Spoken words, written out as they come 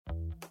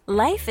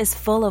Life is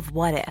full of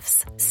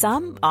what-ifs.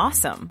 Some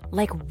awesome,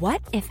 like what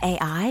if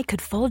AI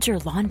could fold your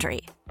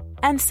laundry?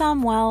 And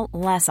some, well,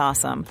 less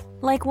awesome,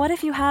 like what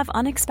if you have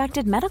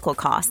unexpected medical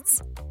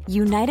costs?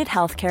 United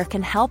Healthcare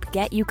can help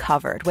get you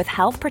covered with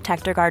Health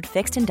Protector Guard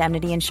fixed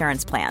indemnity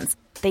insurance plans.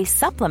 They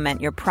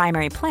supplement your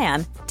primary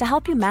plan to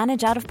help you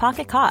manage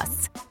out-of-pocket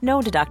costs.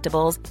 No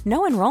deductibles,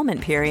 no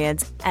enrollment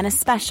periods, and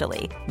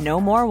especially no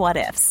more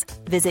what-ifs.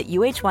 Visit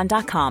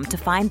uh1.com to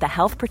find the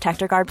Health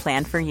Protector Guard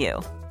plan for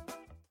you.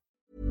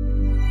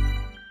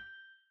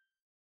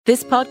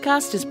 This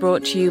podcast is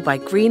brought to you by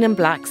Green and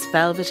Black's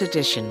Velvet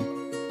Edition,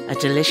 a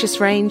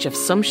delicious range of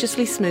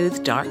sumptuously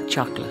smooth dark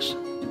chocolate.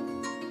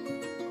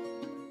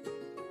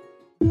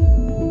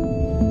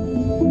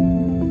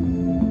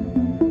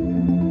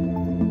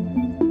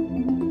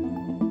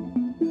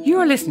 You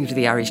are listening to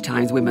the Irish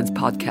Times Women's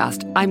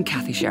Podcast. I'm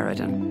Kathy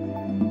Sheridan.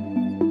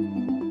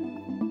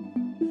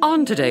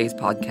 On today's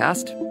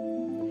podcast,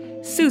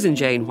 Susan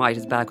Jane White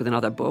is back with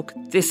another book.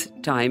 This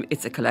time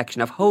it's a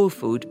collection of whole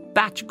food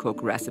batch cook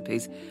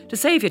recipes to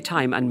save you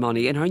time and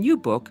money in her new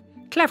book,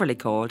 cleverly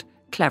called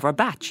Clever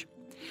Batch.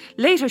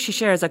 Later she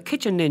shares her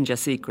kitchen ninja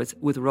secrets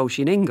with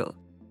Roisin Ingle.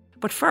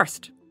 But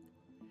first,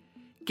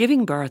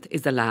 giving birth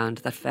is the land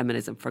that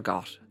feminism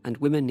forgot, and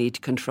women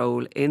need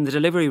control in the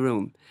delivery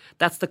room.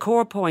 That's the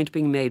core point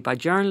being made by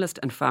journalist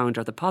and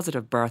founder of the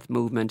positive birth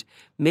movement,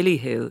 Millie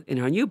Hill, in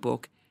her new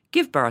book,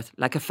 Give Birth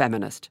Like a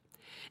Feminist.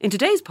 In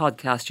today's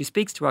podcast, she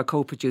speaks to our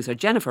co-producer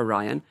Jennifer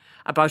Ryan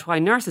about why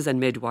nurses and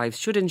midwives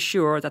should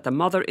ensure that the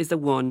mother is the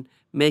one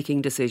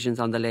making decisions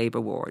on the labour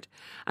ward,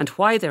 and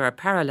why there are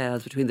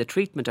parallels between the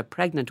treatment of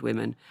pregnant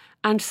women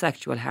and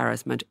sexual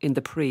harassment in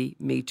the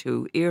pre-Me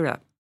Too era.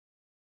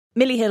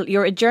 Millie Hill,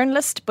 you're a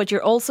journalist, but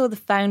you're also the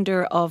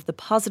founder of the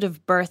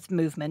Positive Birth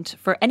Movement.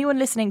 For anyone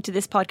listening to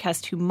this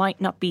podcast who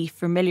might not be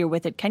familiar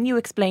with it, can you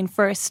explain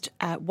first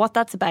what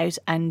that's about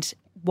and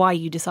why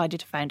you decided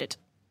to found it?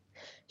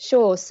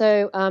 Sure.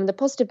 So the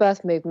Positive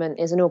Birth Movement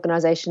is an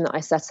organisation that I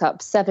set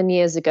up 7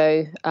 years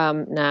ago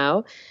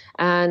now.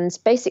 And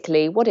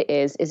basically what it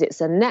is it's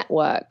a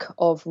network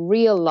of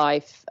real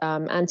life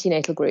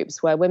antenatal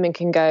groups where women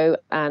can go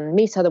and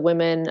meet other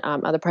women,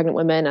 other pregnant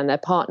women and their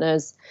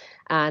partners,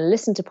 and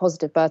listen to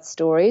positive birth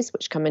stories,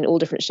 which come in all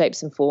different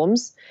shapes and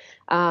forms,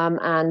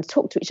 and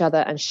talk to each other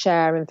and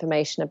share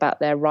information about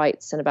their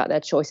rights and about their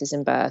choices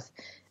in birth.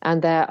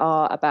 And there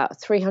are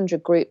about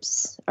 300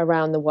 groups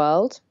around the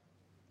world.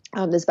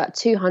 There's about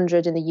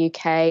 200 in the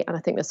UK, and I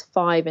think there's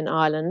 5 in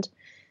Ireland.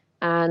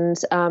 And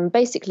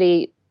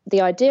basically, the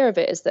idea of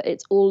it is that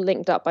it's all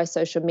linked up by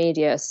social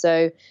media.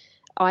 So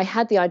I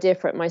had the idea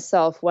for it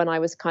myself when I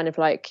was kind of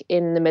like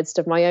in the midst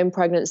of my own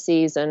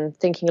pregnancies and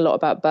thinking a lot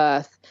about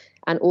birth.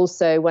 And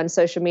also when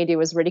social media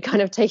was really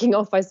kind of taking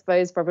off, I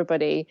suppose, for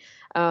everybody.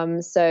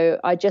 So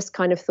I just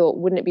kind of thought,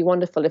 wouldn't it be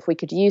wonderful if we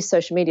could use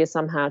social media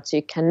somehow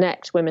to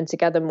connect women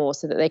together more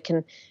so that they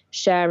can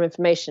share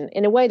information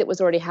in a way that was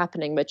already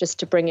happening, but just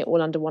to bring it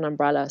all under one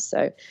umbrella.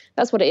 So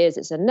that's what it is.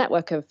 It's a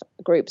network of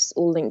groups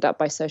all linked up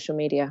by social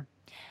media.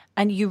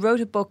 And you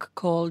wrote a book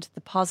called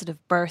The Positive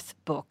Birth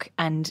Book,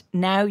 and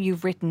now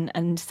you've written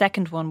a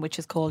second one, which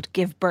is called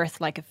Give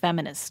Birth Like a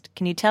Feminist.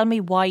 Can you tell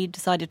me why you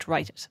decided to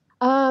write it?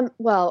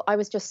 Well, I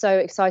was just so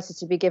excited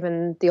to be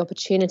given the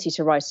opportunity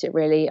to write it,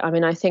 really. I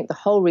mean, I think the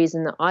whole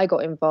reason that I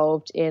got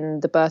involved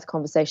in the birth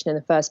conversation in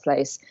the first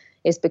place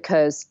is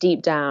because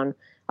deep down,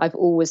 I've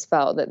always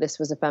felt that this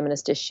was a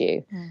feminist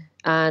issue.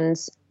 And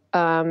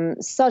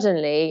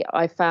suddenly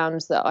I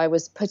found that I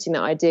was putting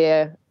that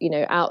idea,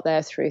 out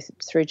there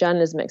through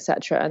journalism,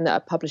 etc., and that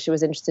a publisher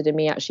was interested in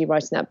me actually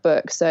writing that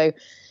book. So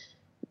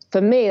for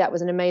me, that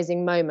was an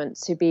amazing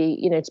moment to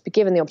be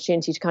given the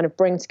opportunity to kind of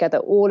bring together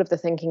all of the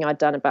thinking I'd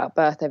done about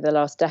birth over the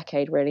last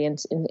decade, really,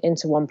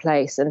 into one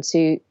place, and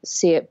to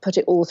put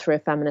it all through a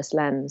feminist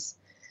lens.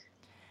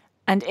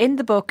 And in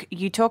the book,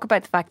 you talk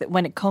about the fact that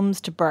when it comes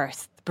to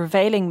birth, the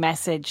prevailing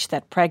message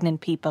that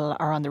pregnant people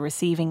are on the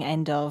receiving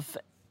end of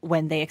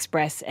when they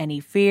express any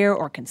fear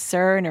or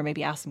concern or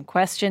maybe ask some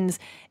questions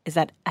is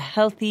that a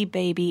healthy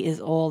baby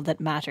is all that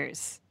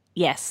matters.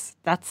 Yes,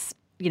 that's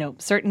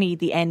certainly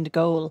the end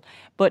goal.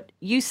 But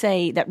you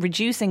say that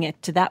reducing it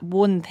to that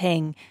one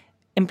thing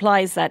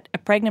implies that a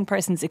pregnant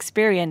person's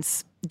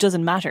experience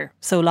doesn't matter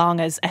so long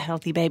as a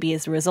healthy baby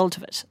is the result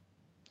of it.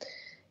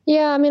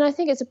 Yeah, I mean, I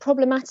think it's a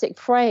problematic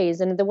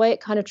phrase, and the way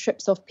it kind of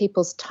trips off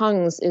people's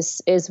tongues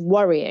is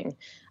worrying.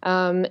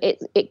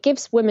 It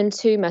gives women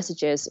two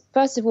messages.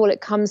 First of all, it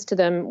comes to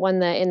them when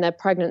they're in their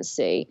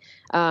pregnancy,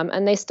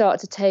 and they start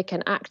to take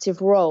an active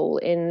role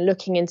in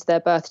looking into their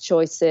birth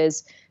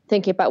choices,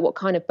 thinking about what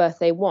kind of birth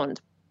they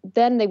want.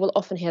 Then they will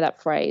often hear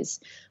that phrase.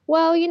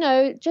 Well,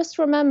 just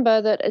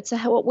remember that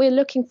what we're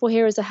looking for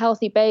here is a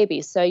healthy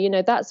baby. So,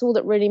 that's all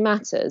that really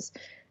matters.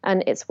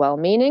 And it's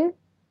well-meaning,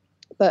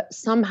 but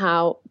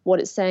somehow what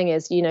it's saying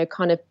is,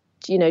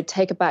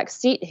 take a back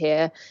seat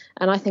here.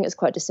 And I think it's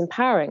quite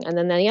disempowering. And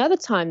then the other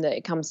time that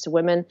it comes to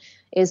women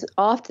is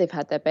after they've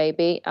had their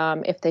baby,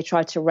 if they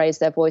try to raise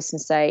their voice and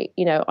say,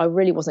 I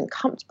really wasn't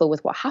comfortable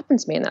with what happened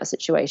to me in that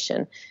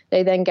situation,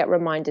 they then get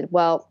reminded,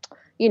 well,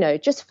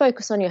 just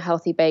focus on your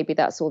healthy baby.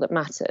 That's all that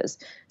matters.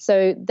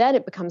 So then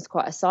it becomes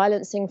quite a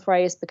silencing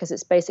phrase, because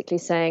it's basically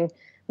saying,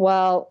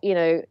 well,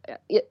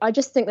 I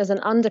just think there's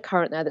an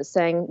undercurrent there that's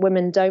saying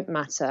women don't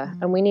matter,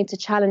 and we need to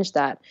challenge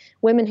that.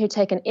 Women who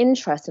take an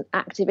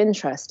active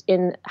interest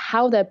in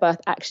how their birth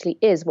actually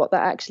is, what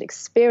that actual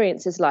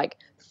experience is like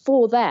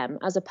for them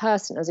as a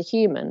person, as a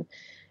human,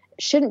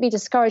 shouldn't be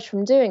discouraged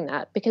from doing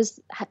that, because,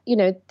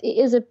 it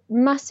is a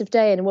massive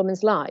day in a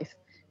woman's life,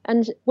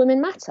 and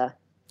women matter.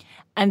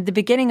 And the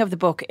beginning of the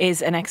book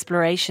is an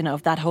exploration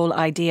of that whole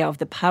idea of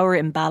the power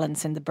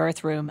imbalance in the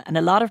birth room. And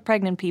a lot of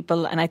pregnant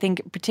people, and I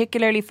think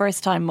particularly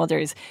first-time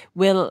mothers,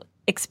 will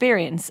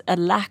experience a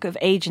lack of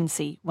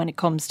agency when it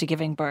comes to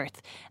giving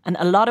birth. And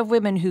a lot of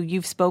women who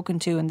you've spoken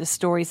to and the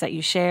stories that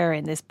you share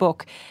in this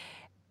book,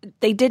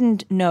 they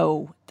didn't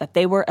know that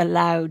they were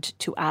allowed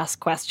to ask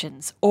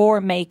questions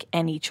or make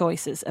any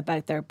choices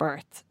about their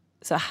birth.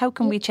 So how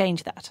can we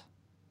change that?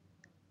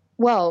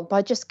 Well,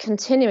 by just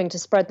continuing to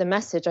spread the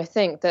message, I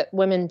think that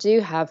women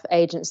do have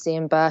agency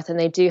in birth, and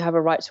they do have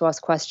a right to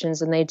ask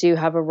questions, and they do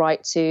have a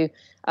right to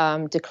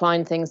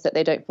decline things that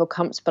they don't feel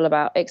comfortable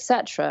about,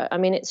 etc. I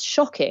mean, it's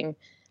shocking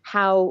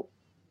how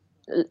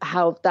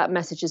that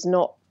message is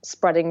not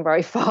spreading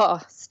very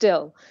far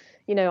still.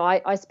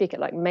 I speak at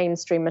like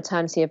mainstream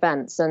maternity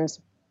events, and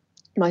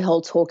my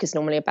whole talk is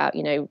normally about,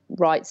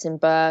 rights in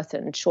birth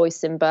and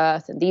choice in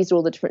birth, and these are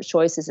all the different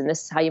choices, and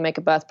this is how you make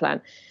a birth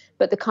plan.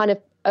 But the kind of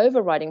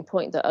overriding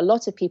point that a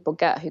lot of people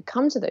get who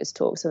come to those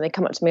talks, and they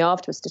come up to me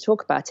afterwards to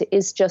talk about it,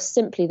 is just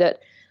simply that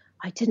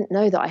I didn't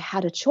know that I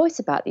had a choice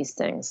about these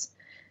things.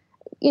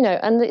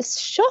 And it's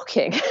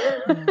shocking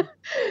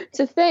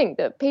to think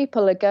that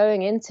people are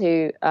going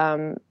into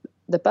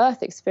the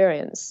birth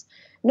experience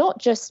not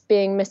just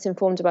being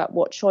misinformed about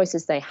what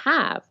choices they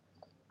have,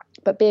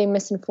 but being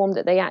misinformed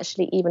that they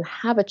actually even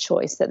have a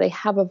choice, that they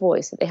have a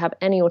voice, that they have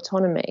any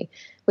autonomy.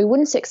 We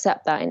wouldn't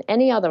accept that in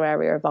any other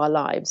area of our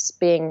lives,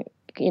 being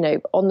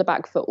on the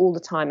back foot all the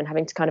time and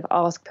having to kind of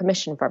ask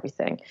permission for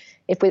everything.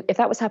 If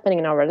that was happening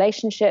in our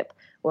relationship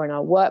or in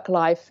our work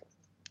life,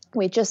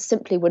 we just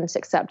simply wouldn't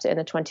accept it in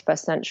the 21st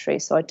century.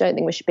 So I don't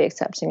think we should be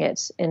accepting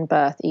it in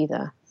birth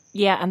either.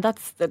 Yeah, and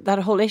that's that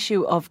whole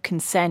issue of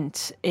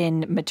consent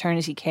in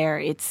maternity care.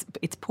 It's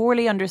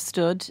poorly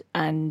understood,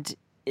 and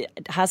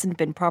it hasn't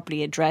been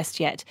properly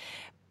addressed yet.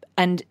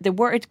 And the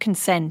word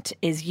consent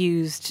is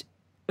used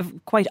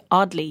quite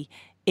oddly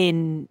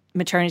in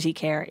maternity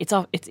care.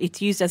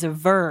 It's used as a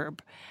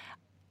verb.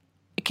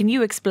 Can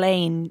you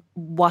explain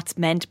what's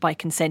meant by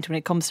consent when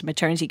it comes to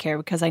maternity care?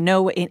 Because I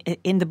know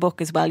in the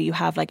book as well, you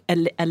have like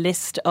a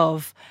list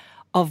of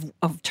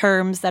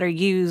terms that are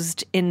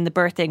used in the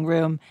birthing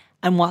room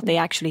and what they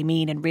actually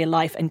mean in real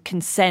life. And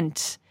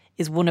consent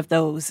is one of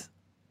those.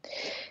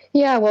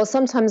 Yeah, well,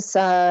 sometimes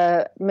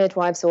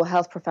midwives or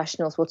health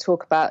professionals will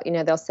talk about,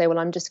 they'll say, well,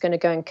 I'm just going to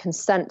go and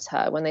consent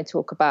her, when they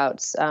talk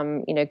about,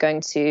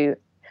 going to,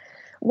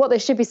 what they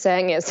should be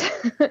saying is,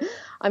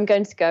 I'm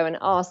going to go and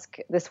ask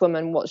this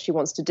woman what she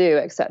wants to do,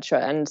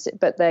 etc.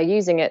 But they're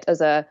using it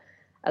as a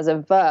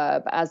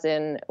verb, as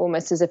in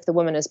almost as if the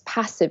woman is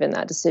passive in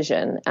that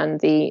decision and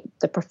the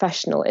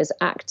professional is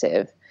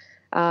active.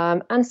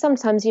 And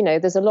sometimes,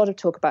 there's a lot of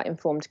talk about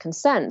informed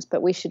consent,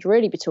 but we should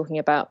really be talking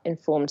about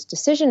informed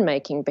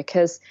decision-making,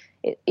 because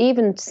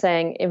even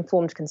saying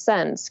informed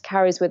consent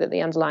carries with it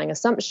the underlying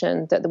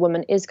assumption that the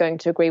woman is going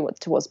to agree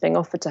to what's being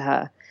offered to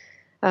her.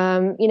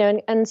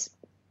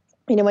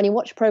 When you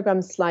watch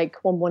programs like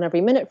One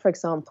Every Minute, for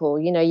example,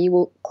 you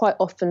will quite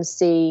often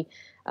see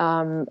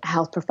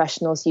health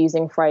professionals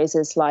using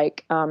phrases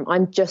like,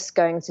 I'm just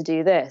going to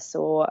do this,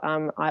 or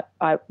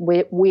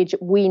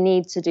we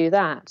need to do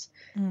that.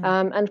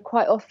 And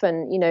quite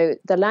often,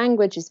 the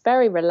language is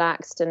very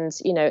relaxed, and,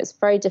 it's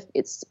very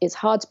it's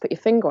hard to put your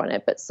finger on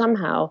it, but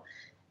somehow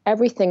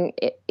everything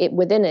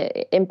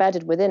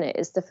embedded within it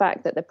is the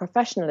fact that the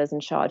professional is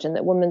in charge, and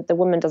that the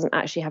woman doesn't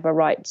actually have a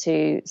right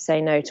to say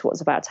no to what's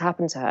about to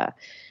happen to her.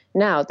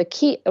 Now,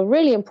 a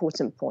really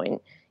important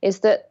point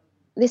is that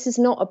this is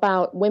not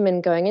about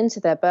women going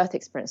into their birth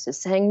experiences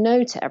saying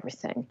no to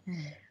everything.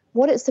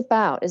 What it's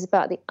about is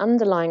about the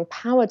underlying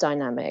power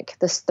dynamic,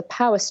 the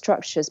power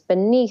structures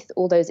beneath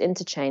all those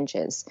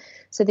interchanges.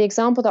 So the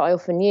example that I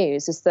often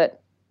use is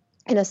that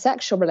in a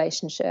sexual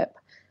relationship,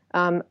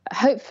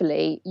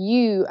 hopefully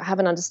you have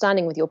an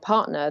understanding with your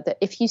partner that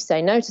if you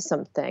say no to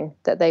something,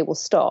 that they will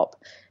stop.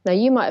 Now,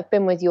 you might have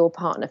been with your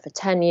partner for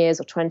 10 years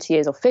or 20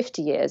 years or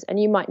 50 years,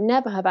 and you might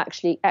never have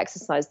actually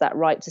exercised that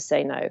right to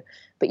say no.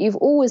 But you've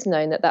always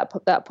known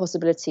that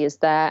possibility is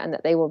there, and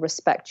that they will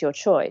respect your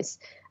choice.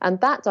 And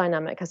that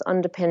dynamic has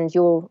underpinned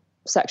your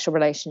sexual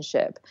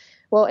relationship.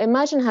 Well,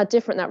 imagine how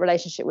different that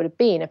relationship would have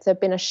been if there'd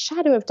been a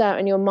shadow of doubt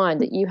in your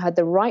mind that you had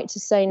the right to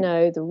say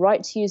no, the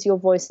right to use your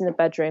voice in the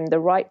bedroom, the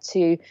right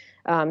to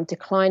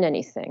decline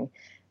anything.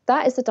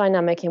 That is the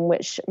dynamic in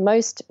which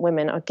most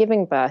women are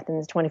giving birth in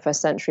the 21st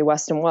century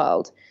Western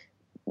world.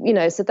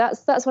 so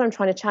that's what I'm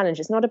trying to challenge.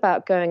 It's not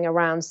about going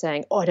around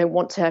saying, oh, I don't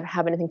want to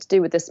have anything to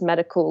do with this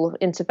medical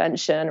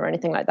intervention or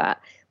anything like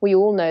that. We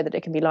all know that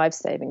it can be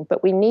life-saving,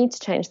 but we need to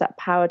change that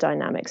power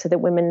dynamic so that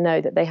women know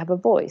that they have a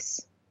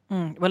voice.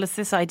 Well, it's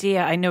this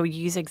idea, I know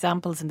you use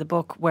examples in the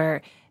book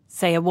where,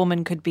 say, a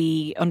woman could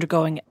be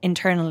undergoing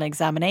internal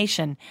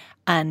examination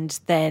and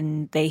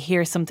then they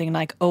hear something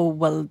like, oh,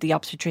 well, the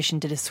obstetrician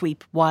did a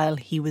sweep while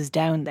he was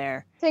down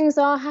there. Things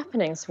are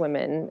happening to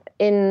women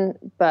in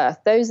birth.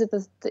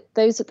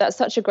 That's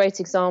such a great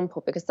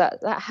example, because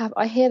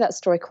I hear that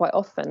story quite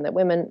often, that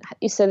women,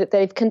 you say that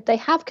they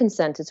have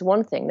consented to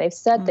one thing. They've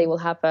said they will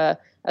have a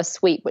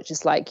sweep, which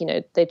is like,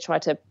 they try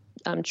to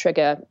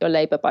trigger your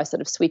labour by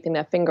sort of sweeping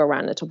their finger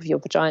around the top of your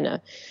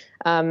vagina.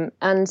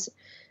 And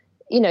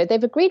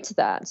they've agreed to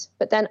that.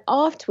 But then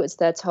afterwards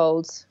they're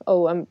told,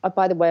 oh,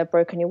 by the way, I've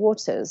broken your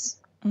waters.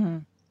 Mm-hmm.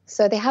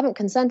 So they haven't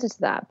consented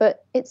to that.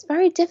 But it's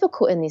very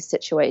difficult in these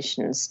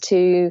situations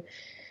to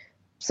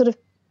sort of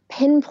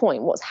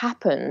pinpoint what's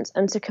happened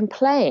and to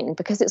complain,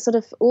 because it's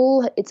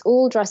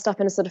all dressed up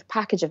in a sort of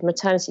package of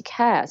maternity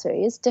care. So it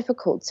is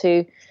difficult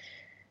to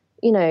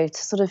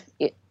sort of...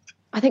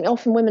 I think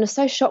often women are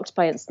so shocked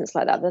by incidents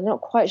like that, they're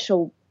not quite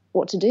sure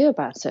what to do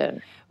about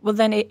it. Well,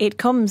 then it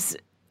comes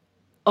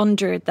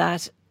under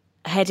that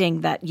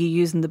heading that you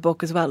use in the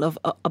book as well of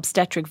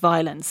obstetric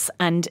violence.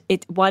 And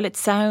while it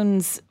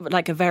sounds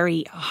like a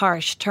very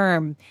harsh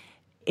term,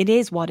 it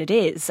is what it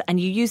is. And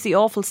you use the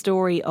awful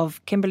story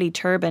of Kimberly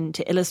Turbin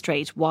to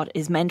illustrate what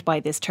is meant by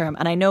this term.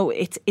 And I know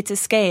it's a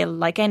scale,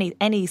 like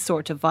any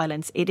sort of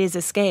violence. It is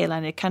a scale,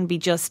 and it can be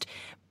just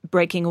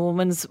breaking a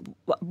woman's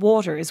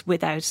waters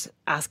without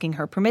asking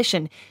her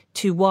permission,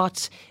 to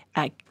what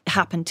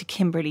happened to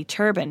Kimberly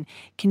Turbin.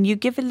 Can you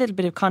give a little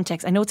bit of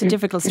context? I know it's a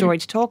difficult story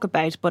to talk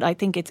about, but I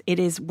think it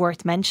is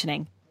worth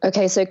mentioning.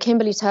 Okay, so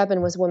Kimberly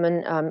Turbin was a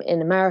woman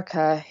in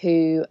America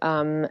who,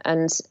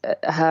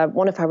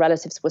 one of her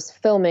relatives was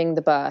filming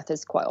the birth,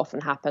 as quite often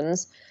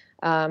happens.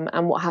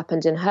 And what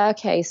happened in her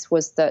case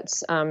was that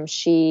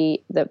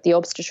the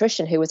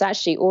obstetrician, who was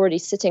actually already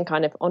sitting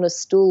kind of on a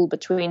stool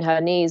between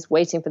her knees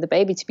waiting for the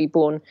baby to be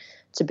born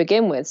to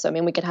begin with. So, I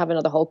mean, we could have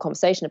another whole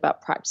conversation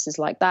about practices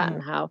like that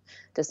and how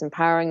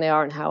disempowering they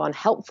are and how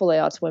unhelpful they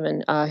are to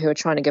women who are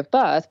trying to give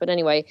birth. But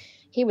anyway,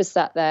 he was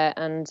sat there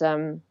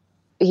and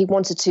he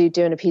wanted to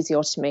do an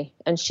episiotomy.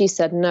 And she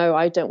said, no,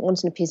 I don't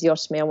want an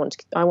episiotomy.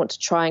 I want to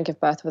try and give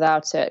birth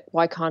without it.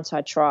 Why can't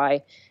I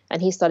try?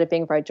 And he started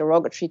being very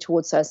derogatory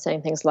towards her,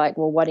 saying things like,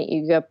 well, why don't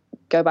you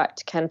go back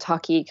to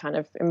Kentucky, kind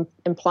of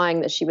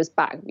implying that she was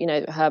back,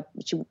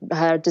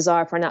 her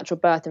desire for a natural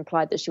birth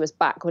implied that she was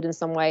backward in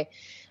some way.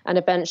 And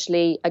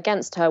eventually,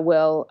 against her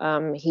will,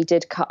 he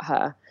did cut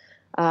her.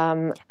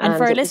 And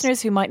for our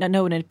listeners who might not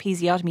know what an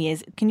episiotomy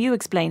is, can you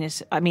explain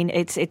it? I mean,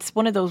 it's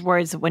one of those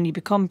words that when you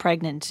become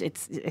pregnant,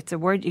 it's a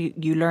word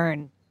you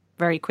learn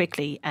very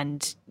quickly,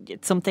 and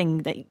it's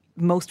something that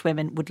most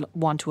women would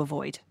want to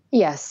avoid.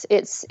 Yes,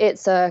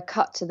 it's a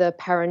cut to the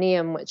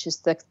perineum, which is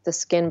the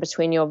skin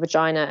between your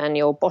vagina and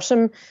your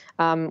bottom,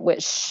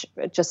 which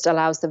just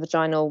allows the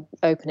vaginal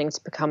opening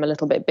to become a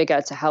little bit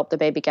bigger to help the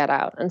baby get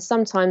out. And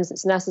sometimes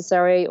it's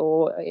necessary,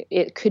 or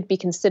it could be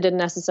considered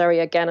necessary,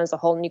 again, as a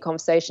whole new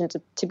conversation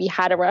to be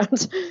had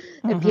around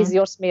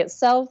episiotomy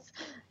itself.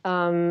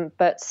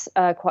 But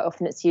quite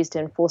often it's used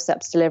in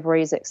forceps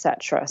deliveries,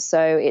 etc. So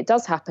it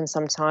does happen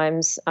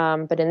sometimes.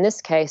 But in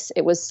this case,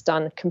 it was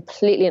done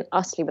completely and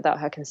utterly without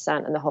her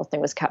consent, and the whole thing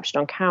was captured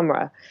on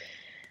camera.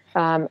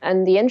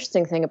 And the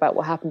interesting thing about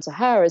what happened to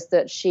her is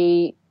that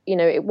she,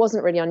 it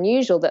wasn't really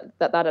unusual that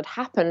had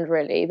happened,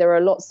 really. There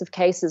are lots of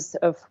cases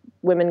of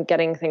women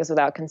getting things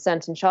without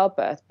consent in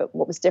childbirth. But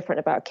what was different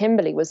about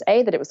Kimberly was,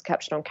 A, that it was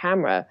captured on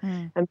camera,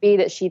 and B,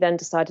 that she then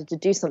decided to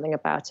do something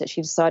about it.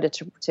 She decided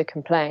to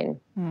complain.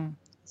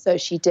 So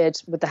she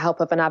did, with the help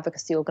of an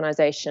advocacy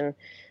organization,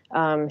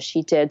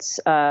 she did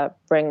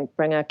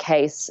bring a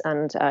case,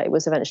 and it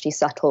was eventually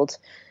settled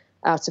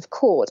out of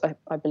court,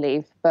 I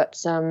believe.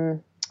 But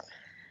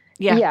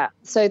yeah.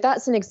 So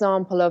that's an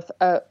example of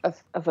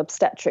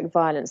obstetric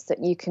violence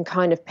that you can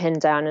kind of pin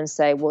down and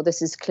say, well,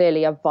 this is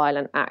clearly a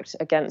violent act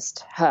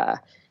against her.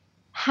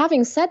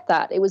 Having said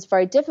that, it was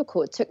very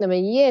difficult. It took them a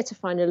year to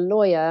find a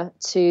lawyer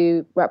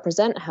to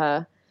represent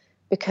her,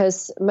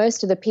 because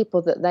most of the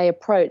people that they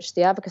approached,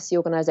 the advocacy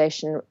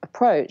organization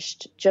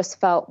approached, just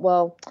felt,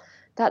 well,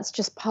 that's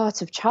just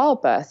part of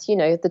childbirth.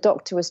 The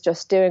doctor was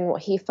just doing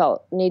what he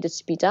felt needed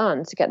to be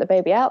done to get the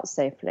baby out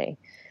safely.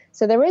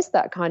 So there is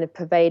that kind of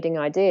pervading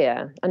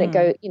idea, and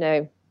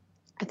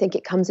I think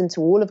it comes into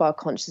all of our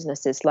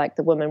consciousnesses, like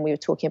the woman we were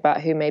talking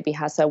about who maybe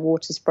has her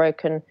waters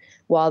broken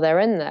while they're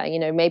in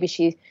there.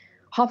 Maybe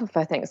half of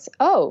her thinks,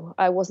 oh,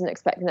 I wasn't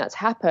expecting that to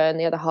happen.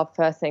 The other half of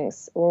her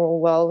thinks, oh,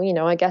 well,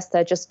 I guess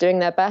they're just doing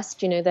their best.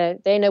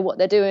 They know what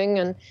they're doing,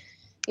 and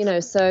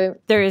so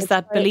there is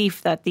that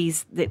belief that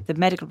the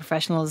medical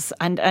professionals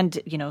and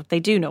they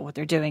do know what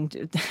they're doing.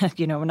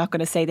 We're not going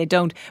to say they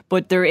don't,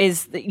 but there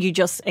is, you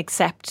just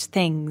accept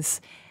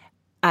things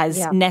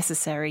as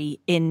necessary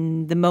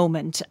in the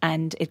moment.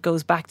 And it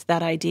goes back to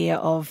that idea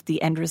of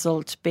the end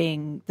result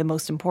being the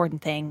most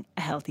important thing,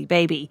 a healthy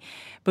baby.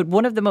 But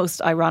one of the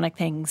most ironic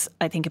things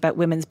I think about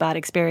women's bad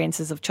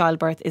experiences of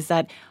childbirth is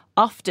that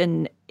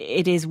often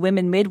it is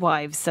women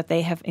midwives that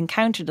they have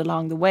encountered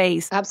along the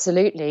way.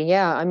 Absolutely,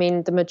 yeah. I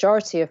mean, the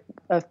majority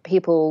of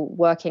people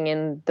working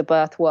in the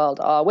birth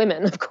world are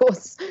women, of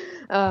course.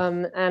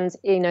 And,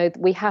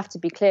 we have to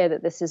be clear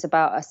that this is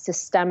about a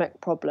systemic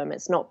problem.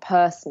 It's not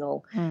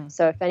personal.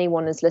 So if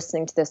anyone is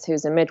listening to this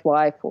who's a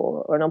midwife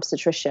or an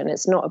obstetrician,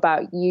 it's not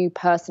about you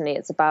personally.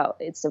 It's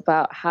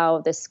about how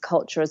this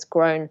culture has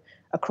grown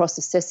across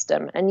the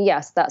system. And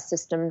yes, that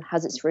system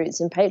has its roots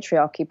in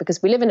patriarchy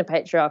because we live in a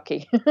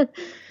patriarchy.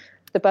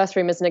 The birth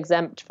room isn't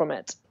exempt from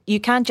it.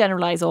 You can't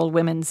generalise all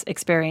women's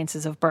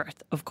experiences of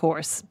birth, of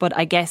course, but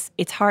I guess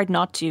it's hard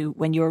not to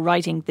when you're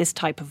writing this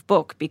type of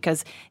book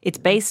because it's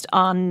based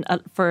on,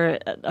 for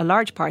a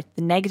large part,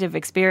 the negative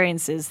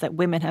experiences that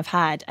women have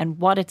had. And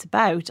what it's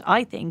about,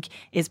 I think,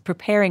 is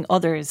preparing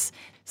others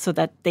so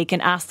that they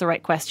can ask the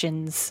right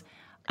questions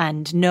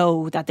and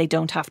know that they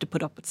don't have to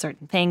put up with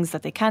certain things,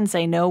 that they can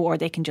say no, or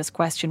they can just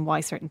question why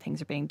certain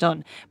things are being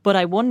done. But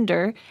I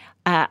wonder,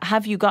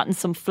 have you gotten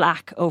some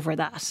flack over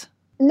that?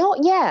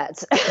 Not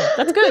yet.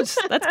 That's good.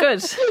 That's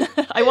good.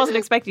 I wasn't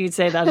expecting you to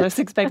say that. I was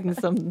expecting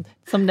some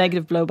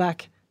negative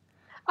blowback.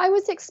 I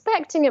was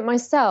expecting it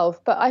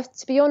myself, but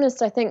to be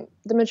honest, I think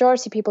the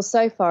majority of people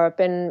so far have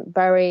been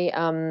very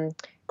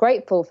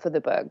grateful for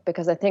the book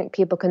because I think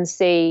people can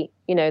see,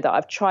 that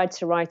I've tried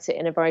to write it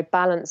in a very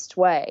balanced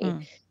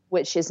way,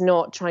 which is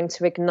not trying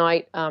to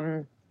ignite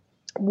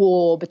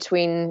war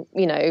between,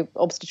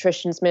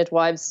 obstetricians,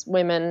 midwives,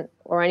 women,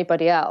 or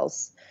anybody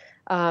else.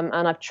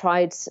 And I've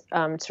tried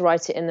to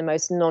write it in the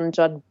most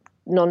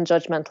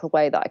non-judgmental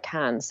way that I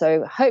can.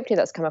 So hopefully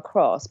that's come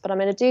across. But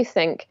I do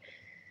think,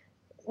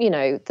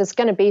 there's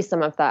going to be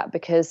some of that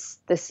because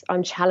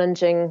I'm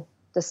challenging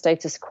the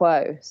status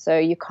quo. So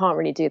you can't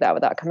really do that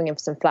without coming in for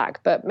some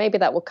flack. But maybe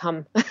that will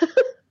come.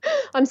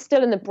 I'm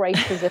still in the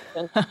brace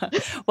position.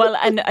 Well,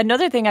 and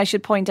another thing I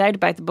should point out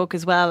about the book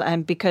as well,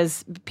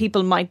 because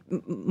people might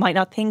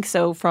not think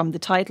so from the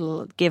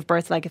title, Give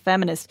Birth Like a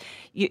Feminist,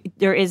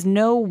 there is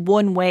no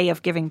one way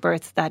of giving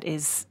birth that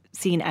is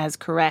seen as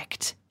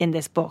correct in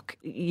this book.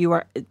 You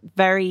are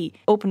very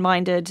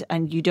open-minded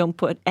and you don't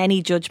put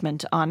any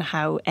judgment on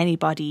how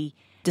anybody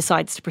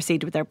decides to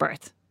proceed with their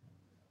birth.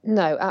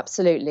 No,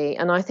 absolutely.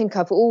 And I think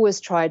I've always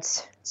tried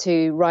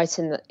to write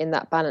in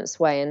that balanced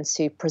way and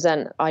to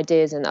present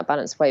ideas in that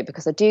balanced way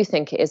because I do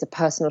think it is a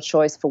personal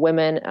choice for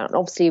women. And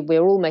obviously,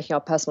 we're all making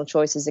our personal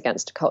choices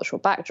against a cultural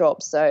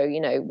backdrop. So,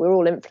 we're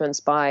all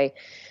influenced by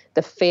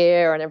the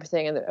fear and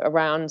everything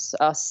around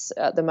us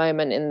at the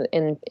moment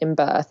in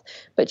birth.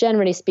 But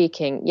generally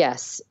speaking,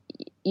 yes,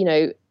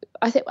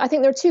 I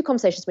think there are two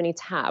conversations we need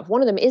to have.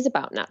 One of them is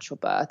about natural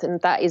birth,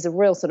 and that is a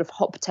real sort of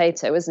hot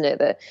potato, isn't it,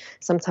 that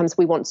sometimes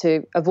we want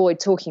to avoid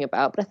talking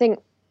about. But I think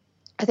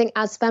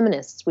as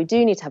feminists, we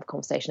do need to have a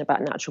conversation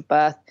about natural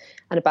birth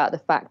and about the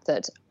fact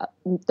that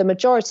the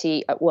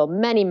majority,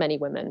 many, many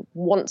women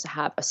want to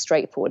have a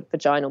straightforward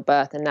vaginal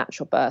birth and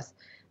natural birth,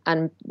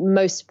 and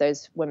most of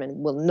those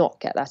women will not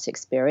get that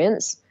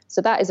experience.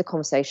 So that is a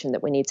conversation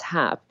that we need to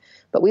have.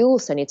 But we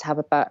also need to have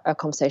a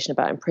conversation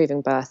about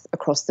improving birth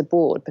across the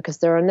board because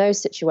there are no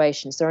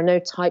situations, there are no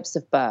types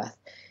of birth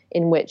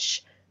in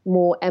which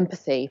more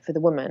empathy for the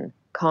woman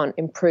can't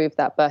improve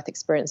that birth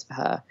experience for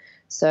her.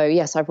 So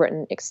yes, I've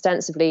written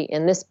extensively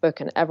in this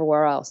book and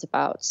everywhere else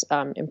about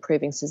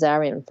improving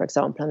cesarean, for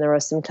example, and there are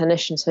some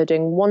clinicians who are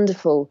doing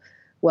wonderful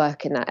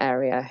work in that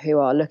area who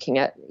are looking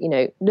at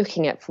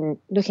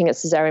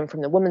cesarean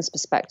from the woman's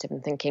perspective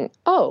and thinking,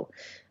 oh,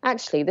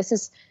 actually,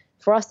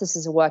 for us, this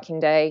is a working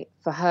day.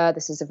 For her,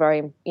 this is a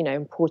very,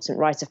 important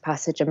rite of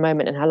passage, a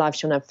moment in her life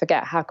she'll never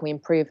forget. How can we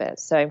improve it?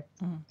 So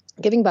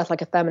giving birth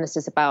like a feminist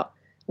is about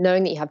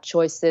knowing that you have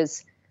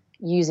choices,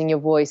 using your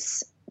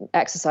voice,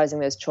 exercising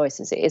those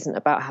choices. It isn't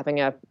about having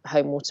a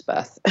home water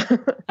birth.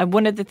 And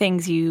one of the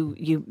things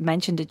you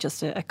mentioned it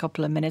just a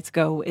couple of minutes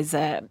ago is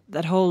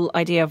that whole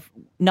idea of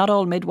not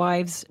all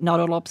midwives, not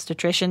all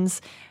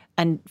obstetricians.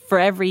 And for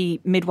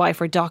every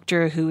midwife or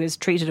doctor who has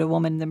treated a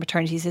woman in the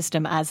maternity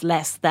system as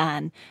less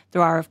than,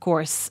 there are, of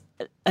course,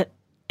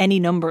 any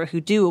number who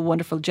do a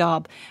wonderful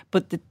job.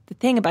 But the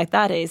thing about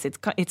that is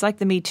it's like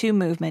the Me Too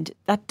movement.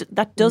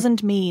 That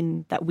doesn't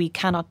mean that we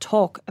cannot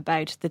talk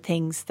about the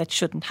things that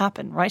shouldn't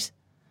happen, right?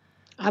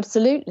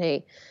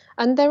 Absolutely.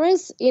 And there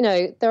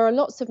are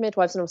lots of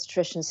midwives and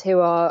obstetricians who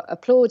are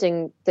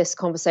applauding this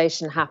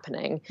conversation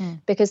happening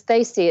because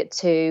they see it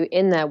too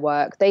in their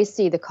work. They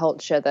see the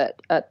culture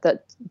that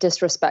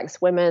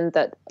disrespects women,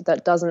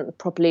 that doesn't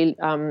properly,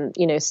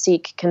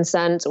 seek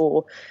consent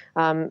or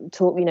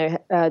talk,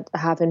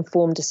 have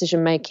informed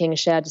decision making,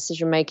 shared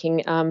decision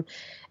making.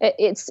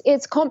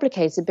 It's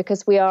complicated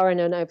because we are in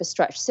an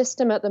overstretched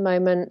system at the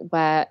moment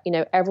where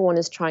everyone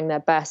is trying their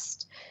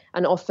best.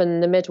 And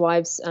often the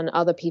midwives and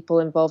other people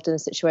involved in the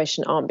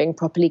situation aren't being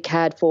properly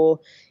cared for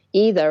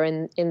either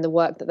in the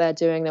work that they're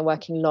doing. They're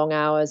working long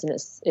hours, and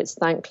it's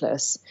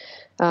thankless.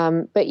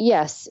 But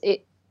yes,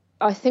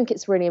 I think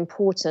it's really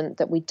important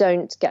that we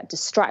don't get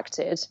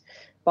distracted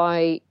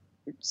by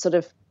sort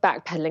of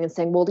backpedaling and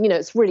saying, well,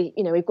 it's really,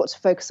 we've got to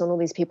focus on all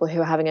these people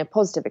who are having a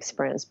positive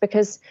experience,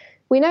 because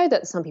we know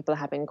that some people are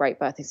having great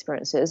birth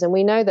experiences, and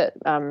we know that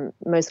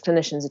most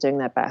clinicians are doing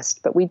their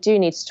best. But we do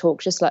need to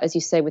talk, just like as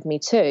you say with Me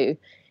Too,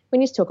 we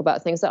need to talk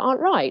about things that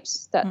aren't right.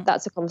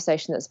 That's a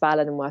conversation that's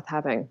valid and worth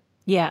having.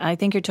 Yeah, I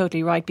think you're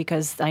totally right,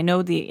 because I know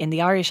in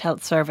the Irish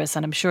Health Service,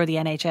 and I'm sure the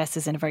NHS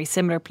is in a very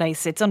similar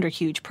place, it's under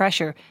huge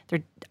pressure.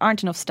 There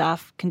aren't enough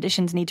staff.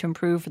 Conditions need to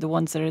improve for the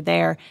ones that are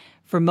there.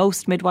 For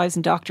most midwives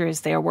and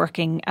doctors, they are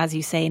working, as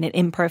you say, in an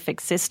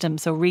imperfect system.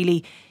 So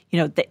really,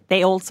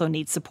 they also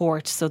need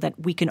support so that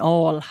we can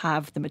all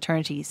have the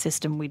maternity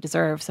system we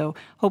deserve. So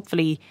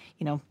hopefully,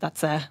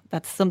 that's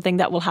something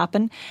that will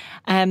happen.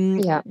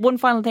 One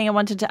final thing I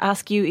wanted to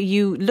ask you.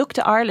 You look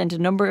to Ireland a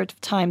number of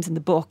times in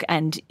the book,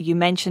 and you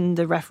mentioned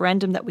the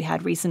referendum that we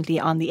had recently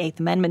on the 8th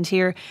Amendment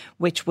here,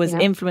 which was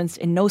influenced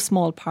in no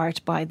small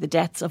part by the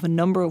deaths of a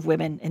number of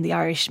women in the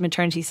Irish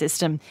maternity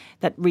system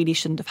that really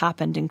shouldn't have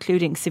happened,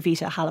 including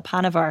Savita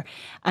Halappanavar.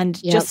 And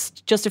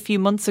just a few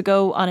months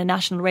ago on a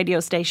national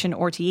radio station,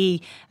 RTE,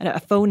 a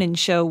phone-in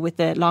show with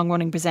the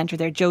long-running presenter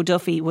there, Joe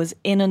Duffy, was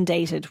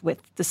inundated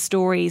with the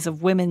stories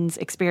of women's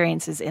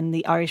experiences in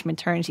the Irish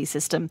maternity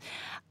system.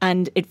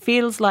 And it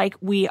feels like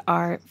we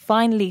are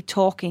finally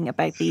talking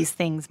about these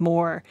things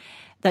more,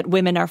 that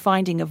women are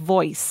finding a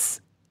voice.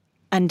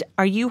 And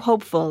are you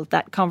hopeful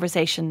that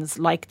conversations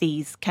like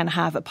these can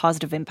have a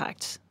positive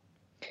impact?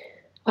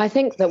 I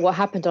think that what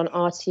happened on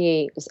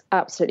RTE is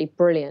absolutely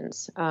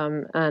brilliant.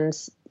 And,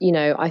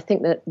 I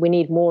think that we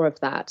need more of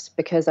that,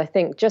 because I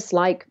think just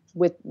like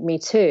with Me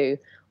Too,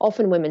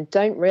 often women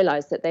don't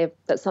realise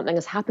that something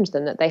has happened to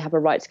them that they have a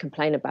right to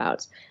complain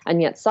about.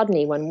 And yet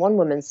suddenly when one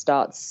woman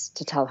starts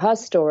to tell her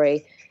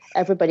story,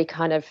 everybody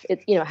kind of,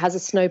 has a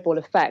snowball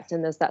effect.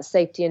 And there's that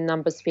safety in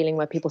numbers feeling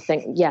where people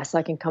think, yes,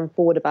 I can come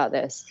forward about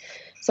this.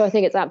 So I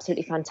think it's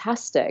absolutely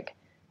fantastic.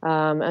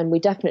 And we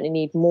definitely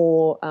need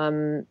more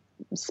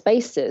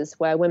spaces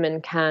where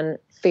women can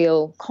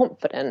feel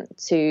confident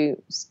to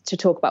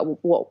talk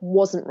about what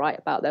wasn't right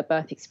about their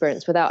birth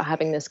experience without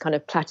having this kind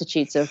of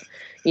platitudes of,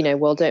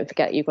 well, don't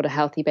forget you've got a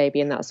healthy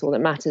baby and that's all that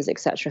matters,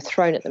 etc.,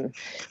 thrown at them,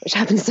 which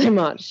happens so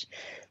much.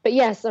 But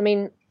yes, I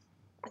mean,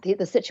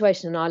 the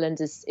situation in Ireland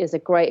is a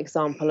great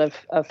example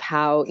of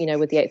how,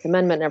 with the 8th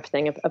Amendment and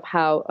everything, of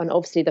how, and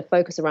obviously the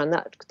focus around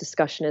that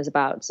discussion is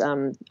about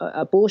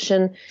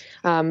abortion,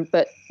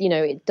 but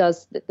it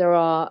does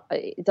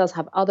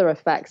have other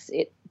effects.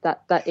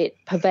 That it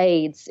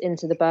pervades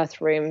into the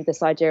birth room,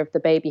 this idea of the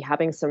baby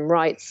having some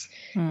rights,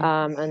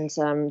 and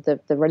the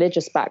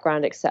religious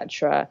background,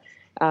 etc.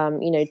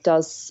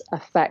 Does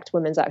affect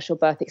women's actual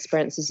birth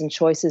experiences and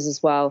choices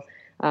as well.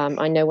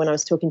 I know when I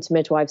was talking to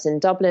midwives in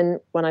Dublin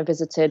when I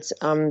visited,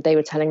 they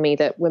were telling me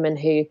that women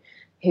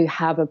who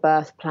have a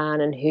birth plan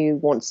and who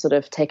want to sort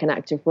of take an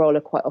active role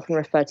are quite often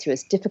referred to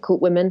as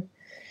difficult women.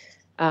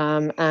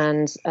 And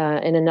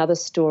in another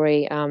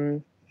story,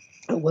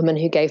 a woman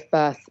who gave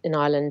birth in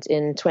Ireland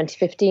in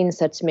 2015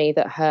 said to me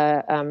that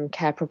her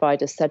care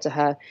provider said to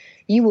her,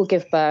 "You will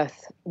give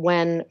birth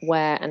when,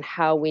 where, and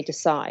how we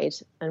decide."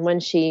 And when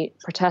she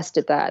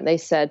protested that, they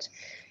said,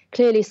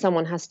 "Clearly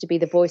someone has to be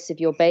the voice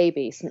of your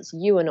baby since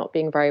you are not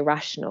being very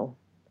rational."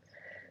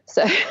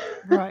 So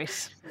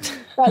right.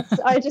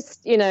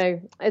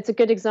 It's a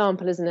good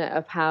example, isn't it,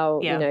 of how,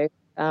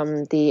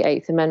 the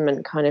 8th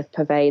Amendment kind of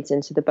pervades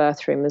into the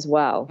birth room as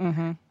well.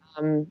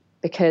 Mm-hmm.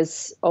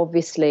 Because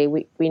obviously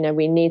we know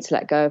we need to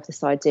let go of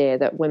this idea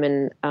that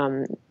women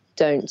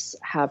don't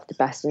have the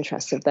best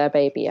interests of their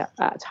baby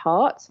at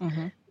heart,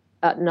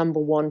 at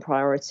number one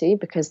priority,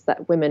 because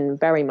that women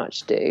very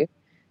much do.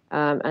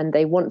 And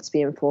they want to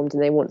be informed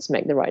and they want to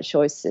make the right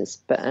choices.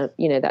 But,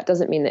 that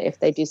doesn't mean that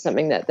if they do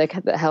something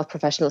that health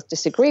professionals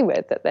disagree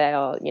with, that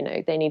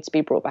they need to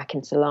be brought back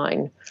into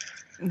line.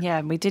 Yeah,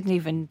 and we didn't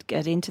even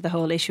get into the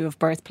whole issue of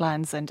birth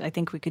plans, and I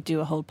think we could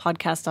do a whole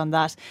podcast on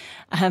that.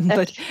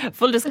 But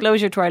full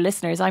disclosure to our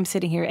listeners, I'm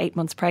sitting here 8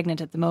 months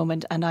pregnant at the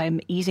moment, and I'm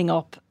eating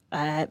up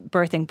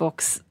birthing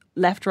books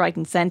left, right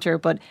and centre.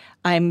 But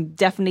I'm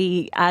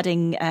definitely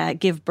adding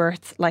Give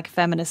Birth Like a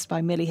Feminist by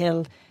Millie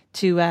Hill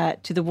to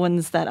the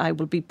ones that I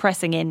will be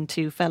pressing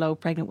into fellow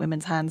pregnant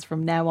women's hands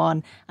from now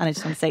on. And I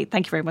just want to say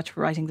thank you very much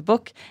for writing the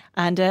book,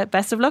 and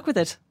best of luck with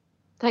it.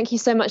 Thank you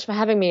so much for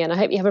having me, and I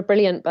hope you have a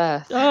brilliant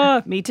birth.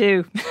 Oh, me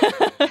too.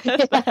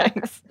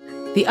 Thanks.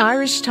 The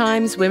Irish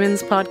Times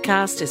Women's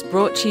Podcast is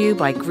brought to you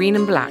by Green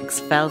and Black's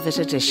Velvet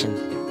Edition.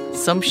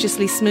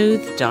 Sumptuously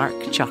smooth, dark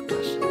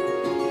chocolate.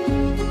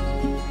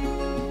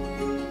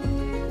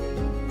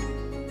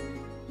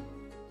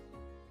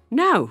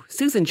 Now,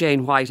 Susan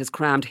Jane White has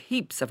crammed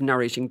heaps of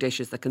nourishing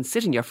dishes that can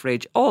sit in your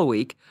fridge all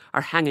week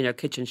or hang on your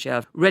kitchen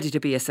shelf, ready to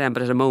be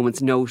assembled at a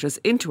moment's notice,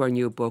 into her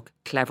new book,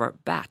 Clever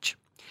Batch.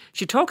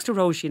 She talks to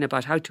Roisin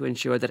about how to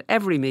ensure that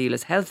every meal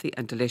is healthy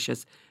and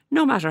delicious,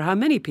 no matter how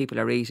many people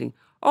are eating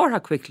or how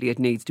quickly it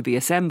needs to be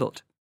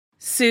assembled.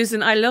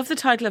 Susan, I love the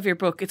title of your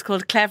book. It's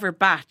called Clever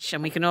Batch,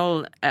 and we can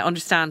all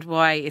understand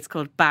why it's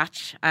called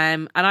Batch.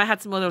 And I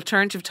had some other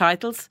alternative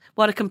titles.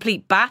 What a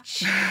Complete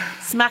Batch.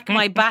 Smack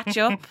My Batch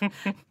Up.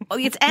 Oh,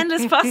 it's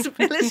endless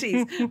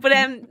possibilities. But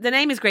the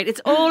name is great. It's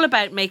all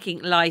about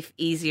making life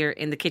easier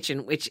in the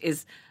kitchen, which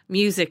is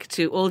music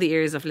to all the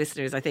ears of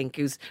listeners, I think,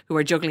 who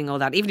are juggling all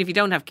that. Even if you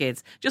don't have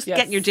kids, just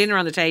getting your dinner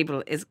on the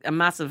table is a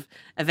massive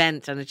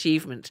event and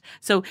achievement.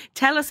 So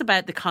tell us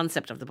about the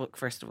concept of the book,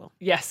 first of all.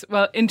 Yes.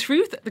 Well, in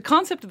truth, the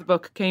concept of the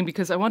book came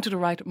because I wanted to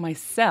write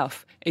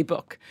myself a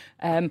book.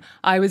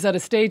 I was at a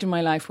stage in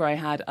my life where I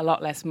had a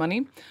lot less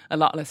money, a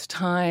lot less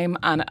time,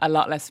 and a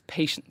lot less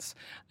patience.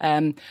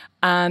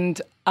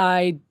 And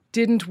I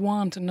didn't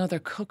want another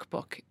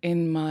cookbook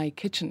in my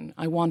kitchen.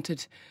 I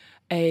wanted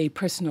a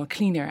personal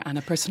cleaner and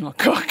a personal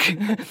cook.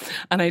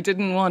 And I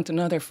didn't want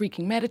another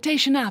freaking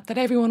meditation app that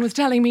everyone was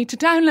telling me to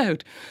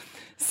download.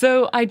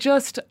 So I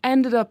just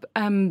ended up,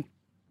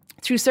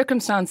 through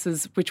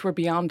circumstances which were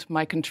beyond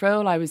my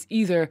control, I was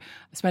either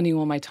spending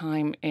all my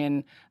time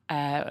in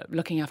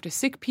looking after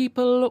sick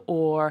people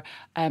or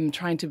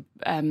trying to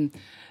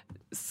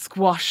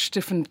squash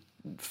different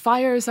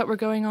fires that were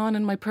going on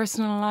in my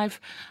personal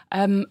life.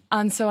 And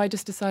so I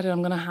just decided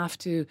I'm going to have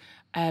to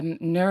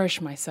nourish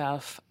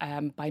myself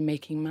by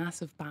making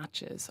massive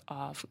batches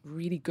of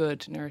really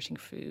good, nourishing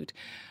food,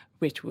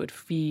 which would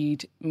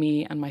feed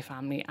me and my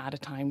family at a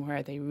time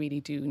where they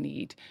really do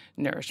need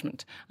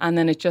nourishment. And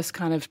then it just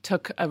kind of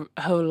took a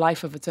whole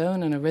life of its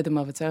own and a rhythm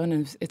of its own,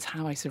 and it's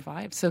how I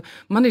survived. So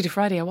Monday to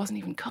Friday, I wasn't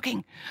even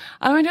cooking.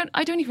 I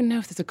don't even know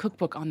if there's a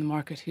cookbook on the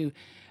market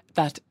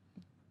that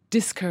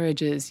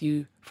discourages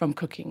you from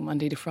cooking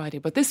Monday to Friday,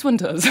 but this one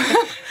does.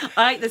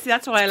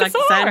 That's why I like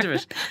the sound of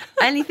it.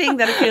 Anything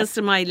that appeals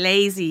to my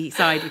lazy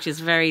side, which is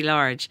very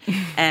large,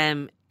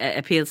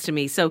 appeals to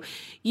me. So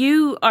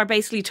you are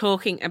basically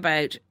talking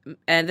about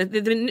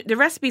the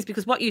recipes,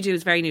 because what you do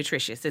is very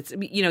nutritious. It's,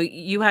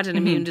 you had an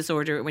immune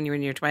disorder when you were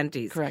in your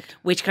 20s. Correct.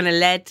 Which kind of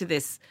led to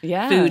this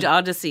food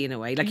odyssey in a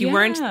way. Like you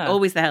weren't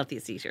always the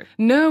healthiest eater.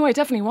 No, I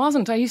definitely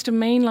wasn't. I used to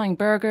mainline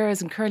burgers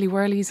and curly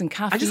whirlies and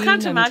caffeine. I just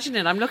can't imagine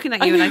it. I'm looking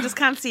at you and I just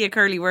can't see a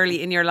curly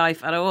whirly in your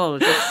life at all.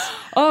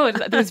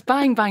 There was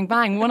bang, bang,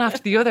 bang, one after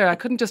the other. I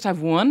couldn't just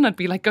have one. I'd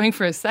be like going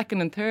for a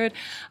second and third.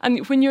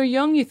 And when you're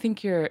young, you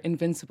think you're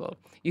invincible.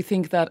 You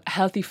think that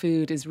healthy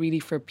food is really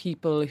for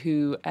people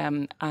who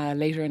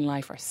later in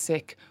life are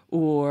sick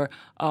or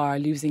are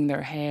losing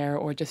their hair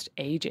or just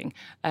aging.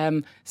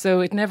 So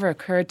it never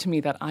occurred to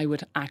me that I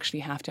would actually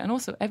have to. And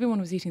also,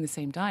 everyone was eating the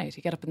same diet.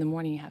 You get up in the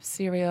morning, you have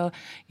cereal,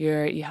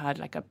 you had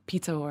like a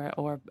pizza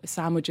or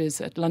sandwiches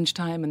at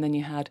lunchtime, and then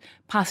you had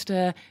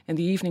pasta in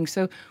the evening.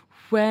 So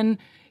when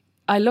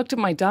I looked at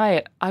my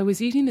diet, I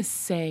was eating the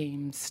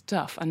same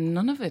stuff, and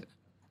none of it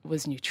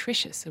was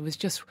nutritious. It was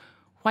just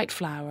white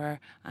flour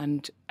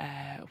and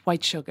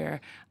white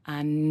sugar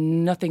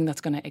and nothing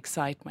that's going to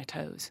excite my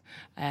toes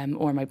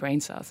or my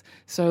brain cells.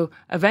 So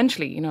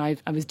eventually,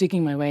 I was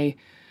digging my way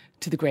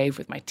to the grave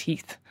with my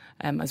teeth,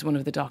 as one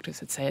of the doctors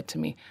had said to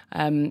me.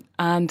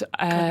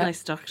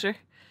 Nice doctor.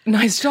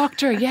 Nice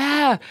doctor,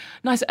 yeah.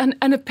 Nice. And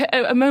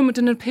a moment,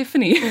 an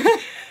epiphany,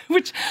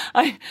 which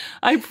I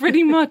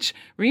pretty much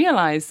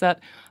realised that,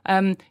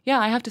 I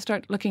have to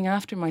start looking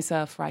after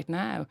myself right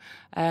now.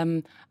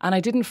 And I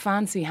didn't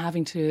fancy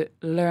having to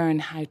learn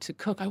how to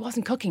cook. I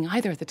wasn't cooking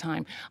either at the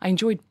time. I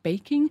enjoyed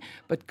baking,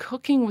 but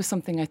cooking was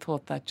something I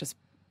thought that just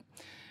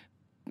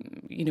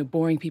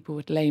boring people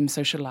with lame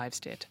social lives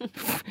did.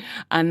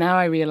 And now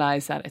I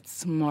realise that it's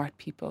smart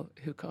people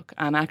who cook,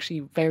 and actually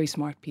very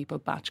smart people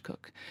batch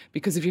cook.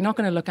 Because if you're not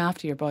going to look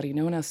after your body,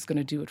 no one else is going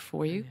to do it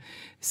for you.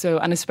 So,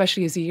 and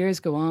especially as the years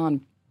go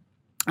on,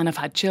 and I've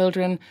had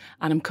children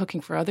and I'm cooking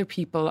for other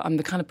people, I'm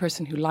the kind of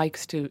person who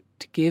likes to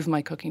give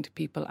my cooking to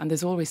people, and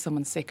there's always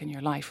someone sick in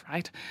your life,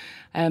 right?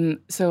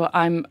 So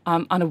I'm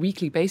on a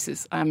weekly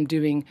basis, I'm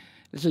doing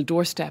little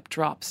doorstep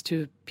drops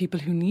to people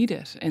who need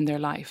it in their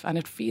life, and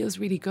it feels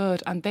really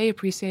good, and they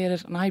appreciate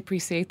it, and I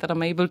appreciate that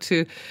I'm able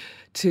to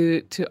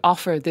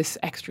offer this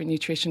extra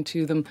nutrition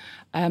to them,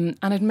 and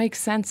it makes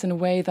sense in a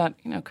way that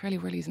curly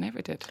whirlies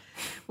never did.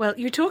 Well,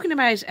 you're talking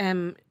about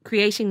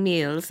creating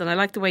meals, and I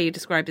like the way you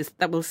described this,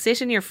 that will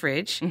sit in your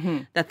fridge,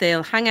 that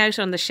they'll hang out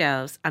on the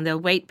shelves, and they'll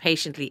wait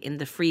patiently in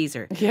the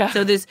freezer. Yeah.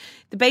 So there's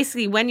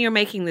basically, when you're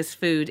making this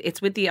food,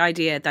 it's with the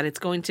idea that it's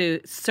going to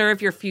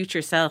serve your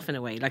future self in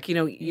a way. Like,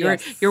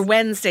 your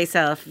Wednesday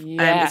self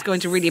is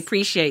going to really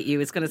appreciate you.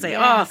 It's going to say,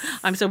 oh,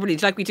 I'm so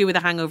brilliant. Like we do with a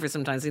hangover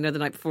sometimes, the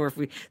night before.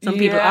 Some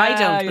people, I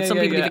don't, but some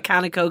people leave a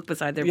can of Coke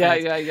beside their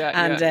bed.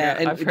 And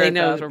I've heard they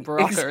know that, or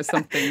Barocca or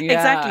something.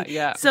 Exactly.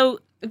 Yeah. So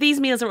these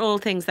meals are all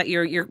things that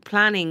you're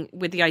planning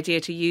with the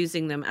idea to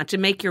using them and to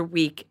make your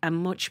week a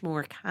much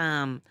more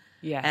calm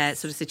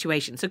sort of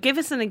situation. So give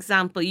us an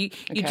example. You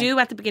do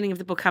at the beginning of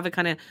the book have a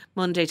kind of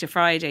Monday to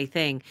Friday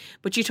thing,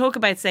 but you talk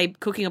about, say,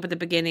 cooking up at the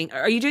beginning.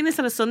 Are you doing this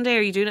on a Sunday or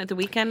are you doing it at the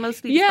weekend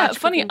mostly? Yeah,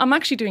 funny. Cooking? I'm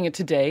actually doing it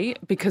today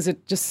because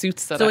it just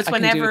suits that. So it's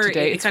whenever, can do it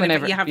today. It's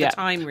whenever you have the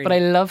time, really. But I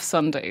love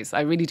Sundays. I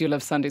really do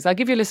love Sundays. I'll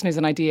give your listeners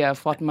an idea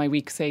of what my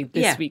week, say,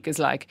 this week is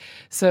like.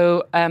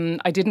 So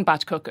I didn't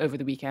batch cook over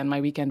the weekend.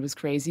 My weekend was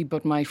crazy,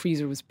 but my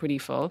freezer was pretty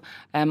full.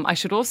 I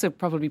should also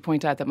probably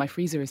point out that my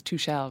freezer is 2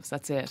 shelves.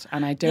 That's it.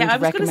 And I don't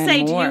recommend more. I was going to say,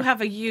 do you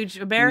have a huge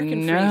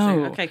American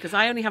freezer? Okay, because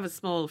I only have a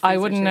small freezer. I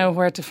wouldn't know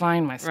where to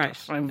find my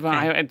stuff.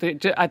 Right. Okay.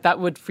 That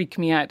would freak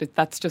me out.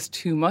 That's just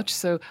too much.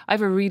 So I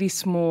have a really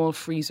small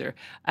freezer.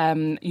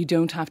 You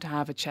don't have to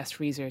have a chest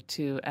freezer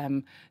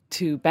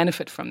to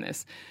benefit from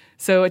this.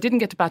 So I didn't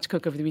get to batch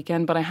cook over the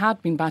weekend, but I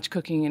had been batch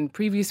cooking in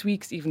previous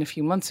weeks, even a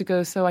few months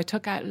ago. So I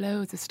took out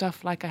loads of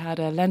stuff, like I had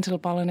a lentil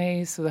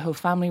bolognese, so the whole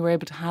family were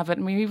able to have it.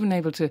 And we were even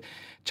able to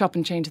chop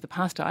and change the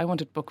pasta. I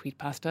wanted buckwheat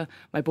pasta.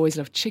 My boys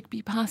loved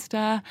chickpea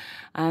pasta.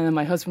 And then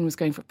my husband was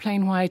going for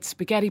plain white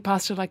spaghetti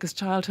pasta like his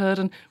childhood.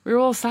 And we were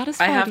all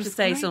satisfied. I have to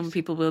say, some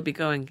people will be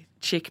going,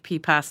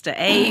 chickpea pasta.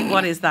 A,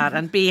 what is that?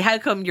 And B, how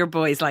come your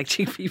boys like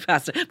chickpea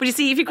pasta? But you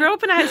see, if you grow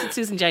up in a house with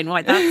Susan Jane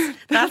White, that's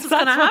what's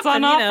going to happen.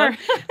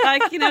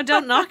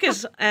 Don't knock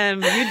it.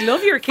 You'd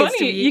love your kids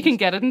to eat. You can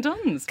get it in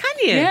Dunn's. Can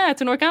you? Yeah, it's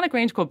an organic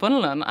range called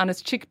Bunalun, and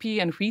it's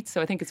chickpea and wheat, so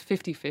I think it's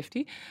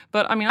 50-50.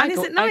 But I mean,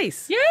 is it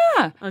nice?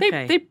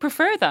 Okay. They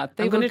prefer that.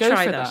 They will go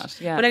try for that.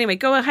 Yeah. But anyway,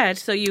 go ahead.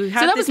 So you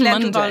had this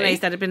lentil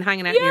bolognese that had been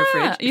hanging out in your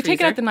fridge. You take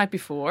it out the night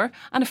before,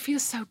 and it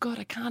feels so good.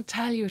 I can't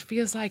tell you. It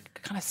feels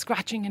like kind of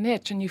scratching an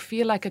itch, and you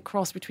feel like a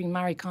cross between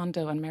Marie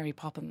Kondo and Mary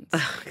Poppins.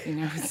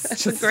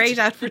 It's just a great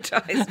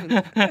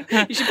advertisement.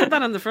 You should put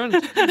that on the front.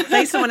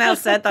 Say someone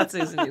else said that,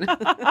 Susan.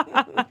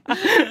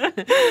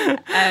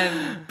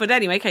 But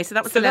anyway, okay, so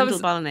that was the lentil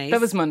bolognese.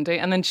 That was Monday,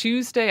 and then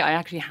Tuesday I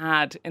actually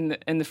had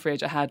in the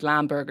fridge. I had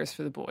lamb burgers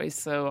for the boys,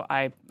 so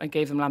I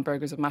gave them lamb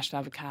burgers with mashed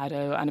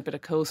avocado and a bit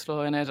of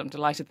coleslaw in it. I'm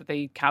delighted that they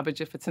eat cabbage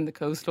if it's in the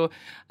coleslaw.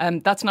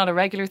 That's not a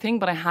regular thing,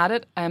 but I had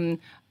it.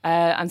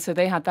 And so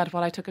they had that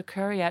while I took a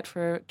curry out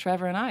for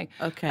Trevor and I.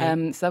 Okay.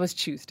 So that was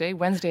Tuesday.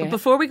 Wednesday. But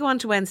before we go on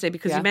to Wednesday,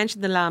 because you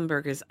mentioned the lamb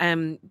burgers,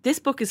 this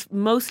book is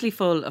mostly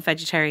full of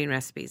vegetarian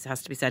recipes, it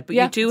has to be said. But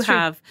you do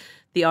have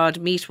the odd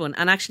meat one.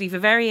 And actually, you've a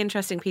very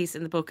interesting piece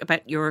in the book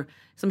about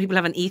some people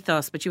have an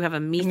ethos, but you have a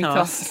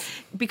mythos.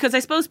 Because I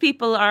suppose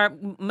people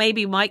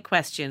maybe might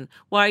question,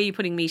 why are you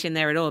putting meat in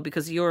there at all?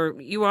 Because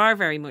you are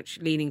very much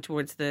leaning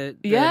towards the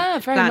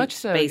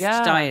plant-based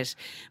diet.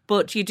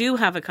 But you do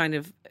have a kind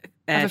of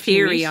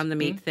theory on the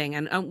meat thing.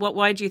 And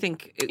why do you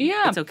think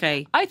it's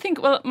okay? I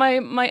think, well,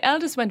 my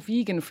eldest went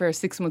vegan for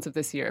 6 months of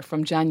this year,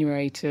 from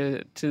January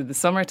to the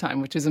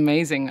summertime, which is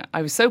amazing.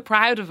 I was so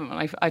proud of him,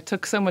 and I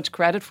took so much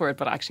credit for it,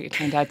 but actually it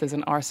turned out there's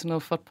an Arsenal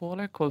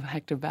footballer called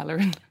Hector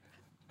Bellerin.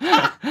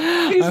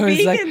 I was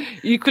vegan.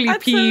 Equally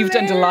That's peeved hilarious.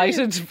 And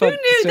delighted. But who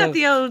knew that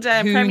the old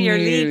Premier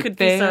League could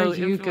be so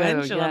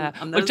influential?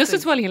 On those just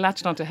things. As well, he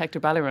latched onto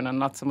Hector Bellerin and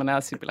not someone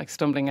else who'd be like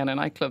stumbling out of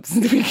nightclubs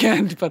in the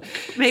weekend. But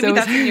maybe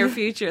that's in your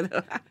future,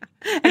 though.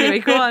 Anyway,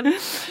 go on.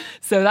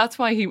 So that's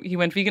why he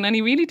went vegan, and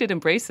he really did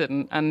embrace it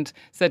and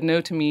said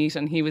no to meat.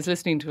 And he was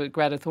listening to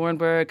Greta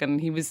Thunberg, and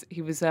he was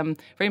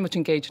very much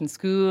engaged in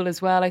school as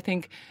well. I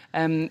think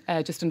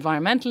just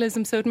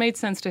environmentalism. So it made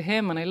sense to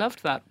him, and I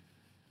loved that.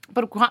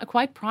 But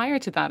quite prior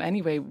to that,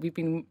 anyway, we've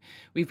been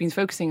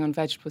focusing on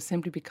vegetables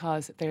simply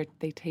because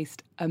they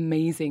taste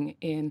amazing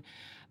in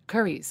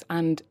curries.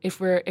 And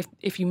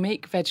if you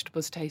make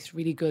vegetables taste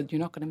really good,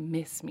 you're not going to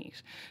miss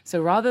meat.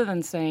 So rather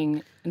than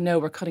saying no,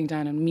 we're cutting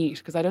down on meat,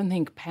 because I don't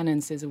think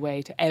penance is a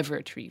way to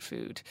ever treat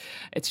food.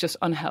 It's just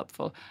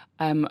unhelpful.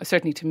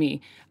 Certainly to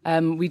me,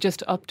 we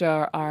just upped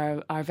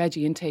our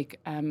veggie intake,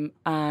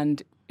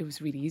 and it was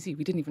really easy.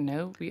 We didn't even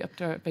know. We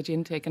upped our veggie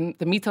intake. And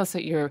the mythos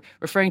that you're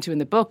referring to in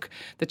the book,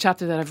 the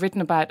chapter that I've written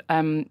about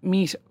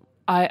meat,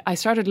 I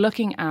started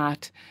looking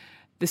at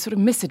the sort of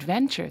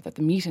misadventure that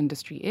the meat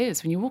industry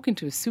is. When you walk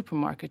into a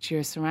supermarket,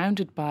 you're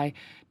surrounded by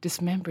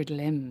dismembered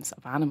limbs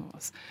of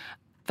animals.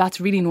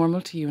 That's really normal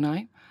to you and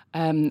I.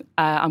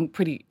 I'm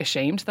pretty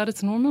ashamed that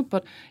it's normal,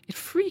 but it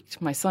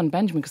freaked my son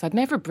Benjamin, because I'd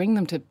never bring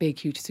them to big,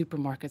 huge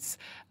supermarkets.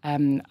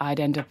 I'd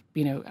end up,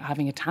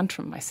 having a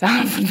tantrum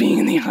myself and being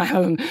in the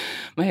aisle and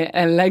my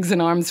legs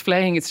and arms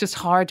flaying. It's just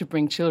hard to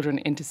bring children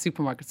into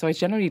supermarkets, so I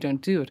generally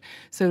don't do it.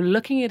 So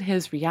looking at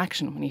his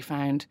reaction when he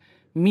found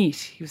meat,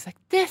 he was like,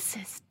 "This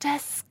is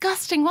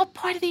disgusting. What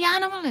part of the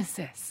animal is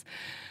this?"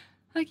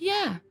 Like,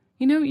 yeah.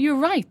 You're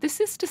right. This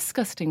is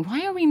disgusting.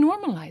 Why are we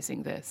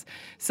normalizing this?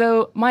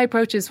 So my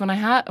approach is when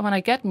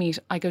I get meat,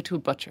 I go to a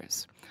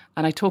butcher's.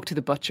 And I talked to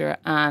the butcher,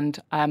 and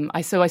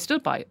I still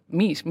buy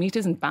meat. Meat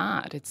isn't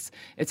bad.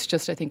 It's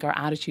just, I think, our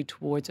attitude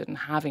towards it and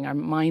having our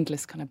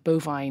mindless kind of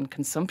bovine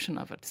consumption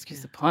of it,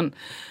 excuse the pun.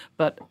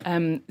 But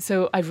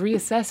so I've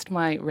reassessed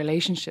my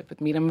relationship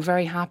with meat. I'm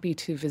very happy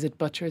to visit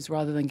butchers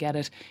rather than get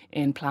it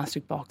in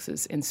plastic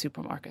boxes in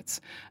supermarkets.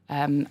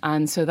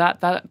 And so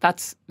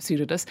that's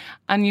suited us.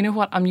 And you know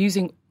what? I'm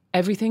using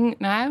everything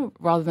now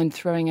rather than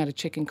throwing out a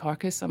chicken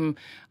carcass. I'm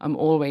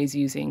always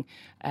using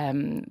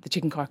the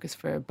chicken carcass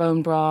for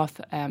bone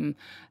broth. And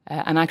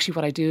actually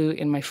what I do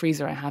in my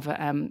freezer, I have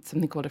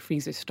something called a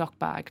freezer stock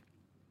bag.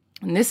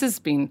 And this has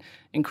been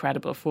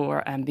incredible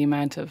for the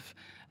amount of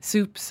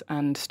soups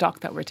and stock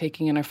that we're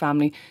taking in our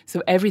family.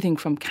 So everything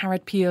from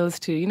carrot peels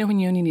to, when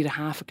you only need a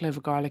half a clove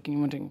of garlic and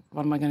you're wondering,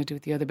 what am I going to do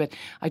with the other bit?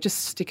 I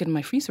just stick it in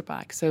my freezer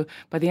bag. So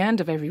by the end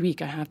of every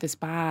week, I have this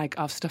bag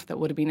of stuff that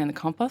would have been in the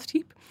compost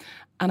heap.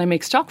 And I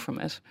make stock from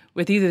it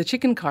with either the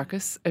chicken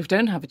carcass. If I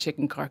don't have a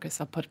chicken carcass,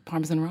 I'll put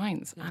Parmesan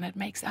rinds, and it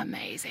makes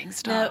amazing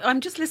stock. Now,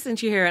 I'm just listening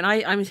to you here, and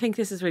I think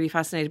this is really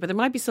fascinating. But there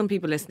might be some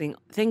people listening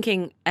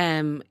thinking,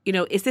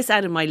 is this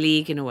out of my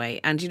league in a way?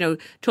 And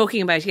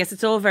talking about, yes,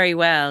 it's all very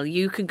well.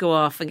 You could go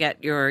off and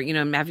get your,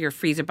 have your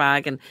freezer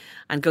bag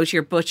and go to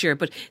your butcher.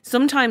 But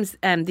sometimes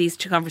these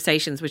two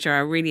conversations, which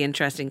are really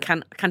interesting,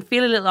 can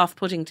feel a little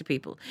off-putting to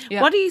people.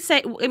 Yeah. What do you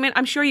say? I mean,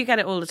 I'm sure you get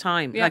it all the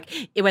time. Yeah. Like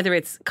whether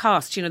it's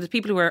cost, there's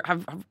people who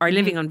are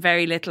living on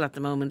very little at the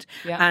moment.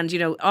 Yeah. And,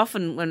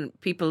 often when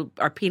people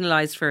are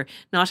penalised for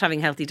not having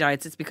healthy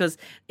diets, it's because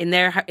in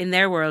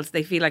their worlds,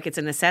 they feel like it's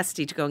a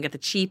necessity to go and get the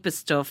cheapest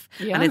stuff.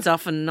 Yeah. And it's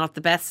often not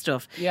the best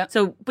stuff. Yeah.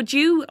 So, but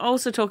you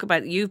also talk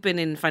about, you've been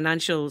in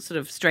financial sort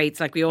of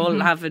straits, like we all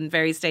have in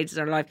various stages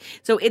of our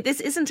life. So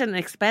this isn't an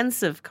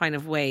expensive kind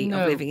of way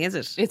of living, is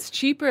it? It's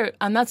cheaper.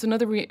 And that's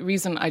another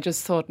reason I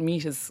just thought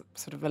meat is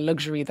sort of a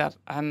luxury that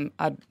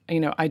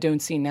I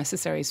don't see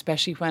necessary,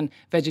 especially when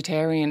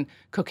vegetarian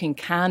cooking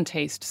can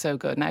taste so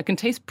good. Now it can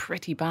taste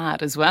pretty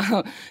bad as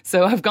well.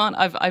 So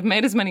I've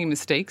made as many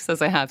mistakes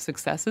as I have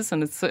successes,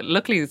 and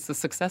luckily it's the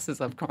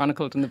successes I've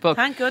chronicled in the book.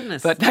 Thank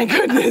goodness. But thank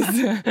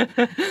goodness.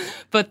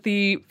 But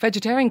the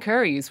vegetarian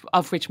curries,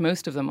 of which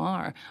most of them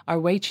are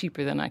way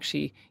cheaper than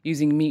actually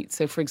using meat.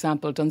 So for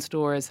example,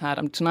 Dunstore has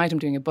had, tonight I'm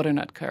doing a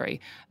butternut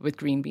curry with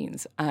green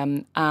beans,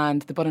 and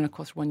the butternut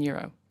costs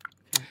 €1.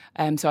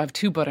 So I have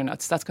 2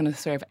 butternuts. That's going to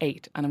serve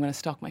 8, and I'm going to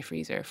stock my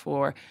freezer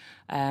for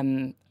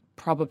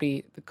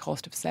probably the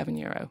cost of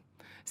 €7.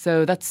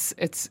 So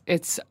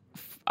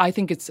I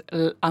think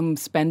I'm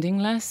spending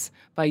less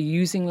by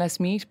using less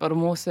meat, but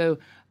I'm also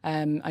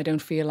I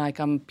don't feel like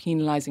I'm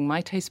penalising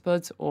my taste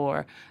buds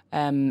or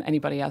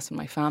anybody else in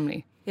my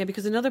family. Yeah,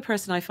 because another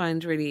person I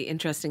find really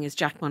interesting is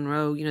Jack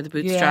Monroe, the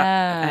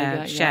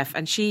bootstrap chef.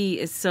 And she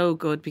is so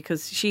good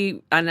because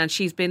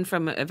she's been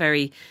from a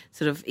very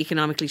sort of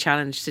economically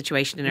challenged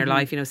situation in her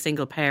life,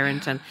 single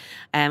parent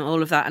and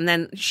all of that. And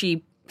then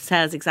she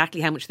says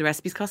exactly how much the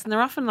recipes cost, and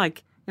they're often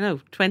like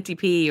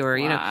 20p or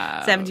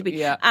 70p.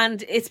 Yeah.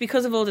 And it's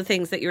because of all the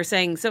things that you're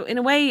saying. So in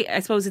a way, I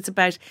suppose it's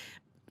about,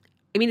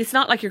 it's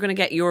not like you're going to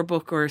get your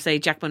book or, say,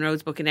 Jack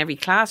Monroe's book in every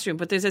classroom,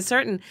 but there's a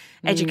certain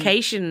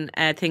education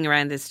thing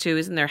around this too,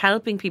 isn't there?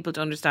 Helping people to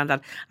understand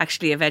that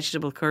actually a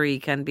vegetable curry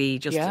can be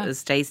just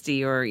as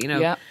tasty or,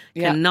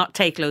 can not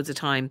take loads of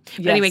time.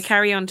 But anyway,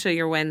 carry on to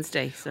your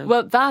Wednesday. So.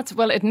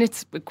 Well, it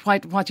knits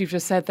quite what you've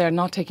just said there,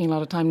 not taking a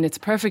lot of time, knits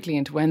perfectly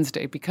into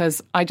Wednesday,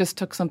 because I just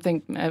took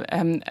something,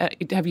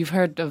 have you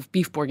heard of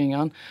beef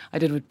bourguignon? I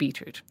did with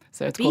beetroot.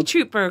 So it's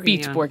beetroot bourguignon.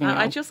 Beet bourguignon.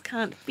 I just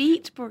can't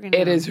beat bourguignon.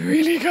 It is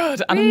really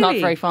good. And I'm not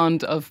very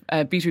fond of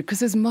beetroot because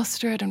there's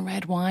mustard and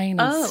red wine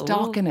and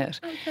stock in it.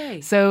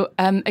 Okay. So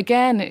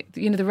again,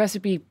 the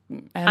recipe.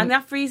 And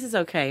that freezes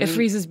okay. It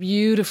freezes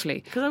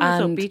beautifully. Because I would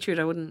have thought beetroot,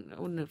 I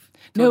wouldn't have.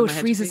 No, it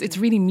freezes. It's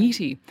really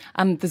meaty,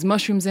 and there's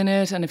mushrooms in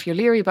it. And if you're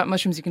leery about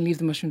mushrooms, you can leave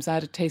the mushrooms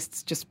out. It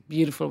tastes just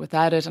beautiful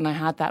without it. And I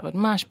had that with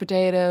mashed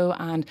potato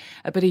and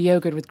a bit of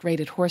yogurt with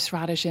grated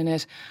horseradish in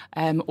it,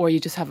 or you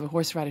just have a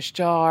horseradish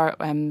jar,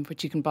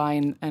 which you can buy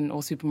in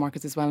all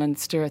supermarkets as well, and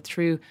stir it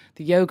through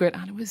the yogurt,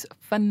 and it was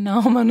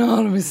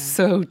phenomenal. It was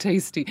so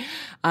tasty.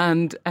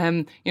 And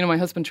my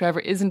husband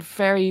Trevor isn't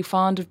very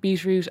fond of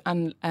beetroot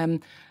and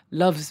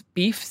loves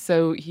beef,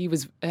 so he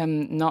was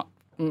not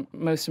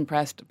most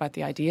impressed about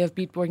the idea of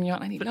beef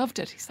bourguignon, and he loved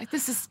it. He's like,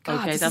 this is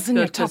in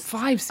your top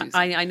 5, Susan.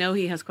 I know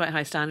he has quite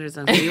high standards,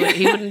 and so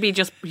he wouldn't be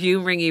just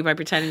humouring you by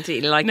pretending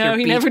to like your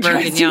beef bourguignon. No, he never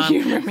tries to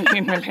humour me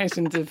in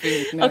relation to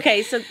food. No.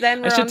 Okay, so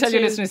then I should tell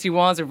your listeners he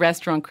was a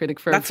restaurant critic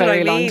for a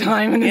very long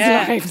time in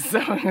his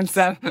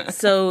life.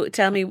 So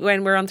tell me,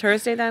 when we're on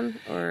Thursday then?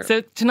 Or?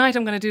 So tonight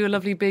I'm going to do a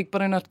lovely big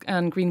butternut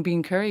and green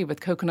bean curry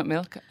with coconut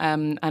milk,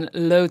 and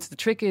loads. The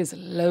trick is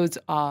loads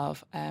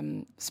of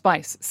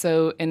spice.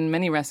 So in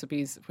many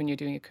recipes, when you're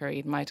doing a curry,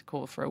 it might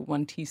call for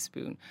 1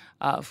 teaspoon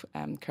of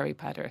curry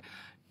powder.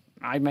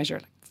 I measure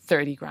like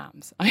 30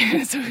 grams,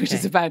 which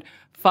is about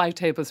 5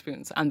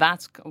 tablespoons, and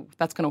that's going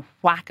to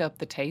whack up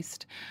the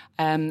taste,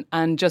 and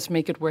just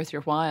make it worth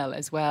your while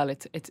as well.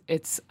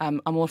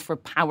 I'm all for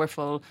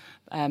powerful,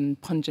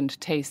 pungent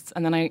tastes,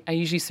 and then I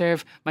usually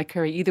serve my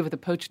curry either with a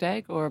poached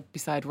egg or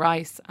beside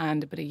rice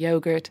and a bit of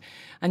yogurt.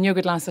 And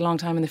yogurt lasts a long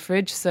time in the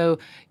fridge, so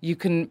you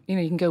can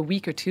go a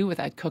week or two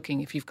without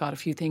cooking if you've got a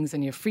few things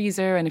in your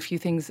freezer and a few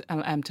things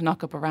to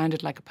knock up around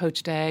it, like a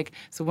poached egg.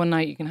 So one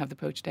night you can have the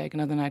poached egg,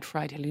 another night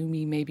fried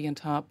halloumi maybe on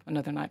top,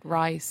 another night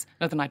rice,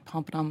 another night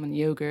pompidom and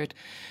yogurt.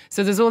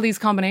 So there's all these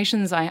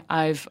combinations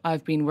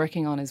I've been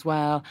working on as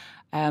well,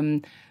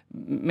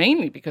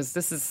 mainly because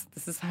this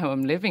is how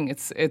I'm living.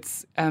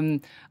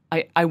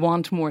 I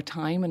want more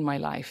time in my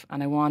life,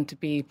 and I want to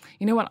be.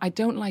 You know what? I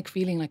don't like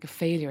feeling like a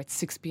failure at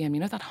 6 p.m.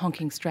 You know that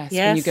honking stress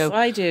when you go, Yes,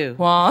 I do.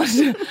 What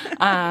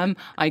am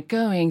I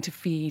going to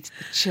feed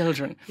the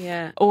children?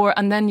 Yeah.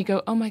 And then you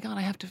go, oh my God,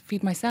 I have to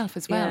feed myself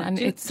as well. Yeah. And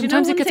one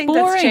sometimes it gets thing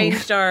boring. that's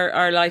changed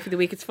our life of the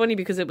week? It's funny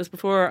because it was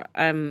before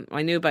I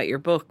knew about your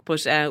book,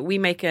 but we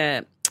make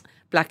a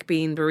black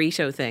bean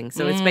burrito thing.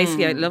 So it's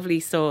basically a lovely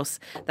sauce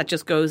that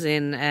just goes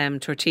in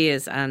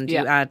tortillas, and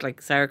you add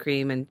like sour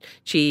cream and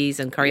cheese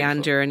and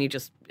coriander, and you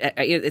just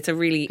it's a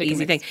really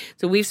easy thing.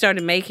 So we've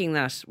started making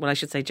that. Well, I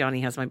should say Johnny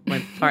has, my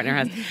partner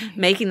has,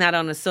 making that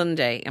on a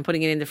Sunday and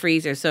putting it in the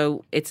freezer.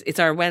 So it's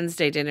our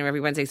Wednesday dinner every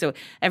Wednesday. So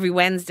every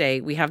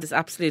Wednesday we have this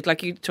absolute,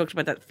 like you talked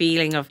about, that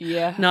feeling of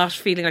not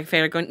feeling like a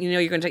failure.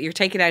 You're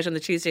taking it out on the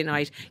Tuesday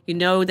night. You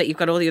know that you've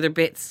got all the other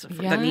bits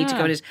that need to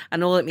go in it,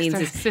 and all it means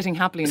is sitting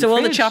happily in so the all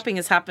fridge. the chopping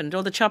has happened.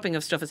 All the chopping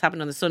of stuff has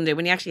happened on the Sunday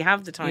when you actually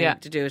have the time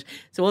to do it.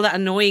 So all that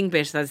annoying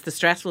bit, that's the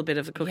stressful bit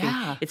of the cooking,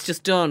 it's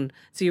just done.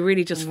 So you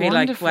really just feel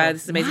like, wow,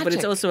 this is amazing. But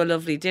it's also a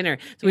lovely dinner.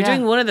 So we're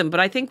doing one of them.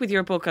 But I think with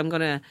your book, I'm going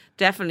to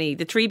definitely,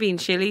 the 3-bean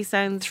chili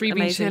sounds 3-bean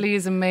amazing. chili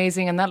is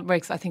amazing, and that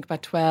breaks, I think,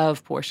 about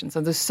 12 portions.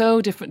 And there's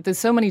so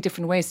many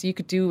different ways. So you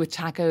could do it with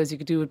tacos, you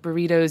could do it with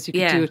burritos, you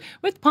could do it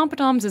with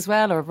pompidoms as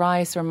well, or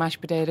rice, or mashed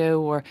potato,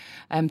 or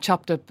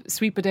chopped up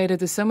sweet potato.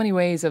 There's so many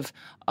ways of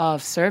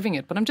serving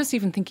it. But I'm just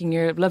even thinking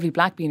your lovely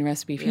black bean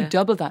recipe, if you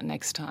double that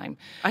next time.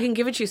 I can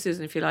give it to you,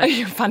 Susan, if you like.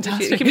 You're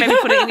fantastic. You can maybe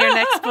put it in your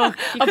next book.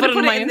 I'll put it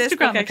in my this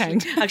Instagram book,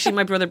 account. Actually,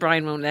 my brother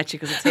Brian won't let you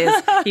because it's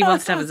his. He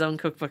wants to have his own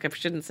cookbook. I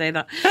shouldn't say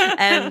that.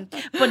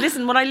 But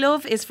listen, what I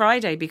love is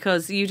Friday,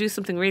 because you do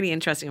something really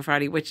interesting on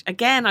Friday, which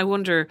again, I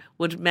wonder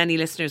would many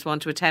listeners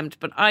want to attempt,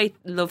 but I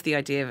love the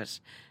idea of it.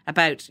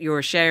 About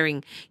your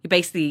sharing, you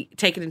basically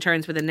take it in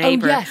turns with a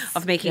neighbour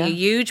of making a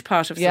huge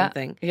pot of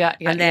something,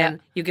 and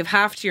then you give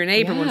half to your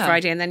neighbour one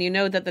Friday, and then you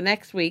know that the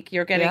next week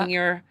you're getting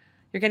your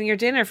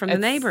dinner from the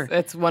neighbour.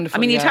 It's wonderful. I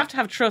mean, you'd have to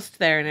have trust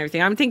there and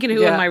everything. I'm thinking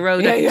who on my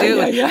road I could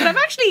do it. But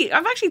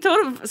I've actually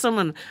thought of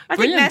someone. I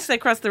think Nessa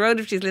across the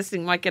road, if she's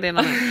listening, might get in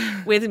on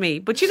it with me.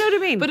 But you know what I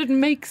mean? But it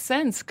makes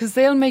sense, because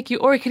they'll make you,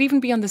 or it could even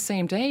be on the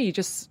same day. You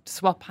just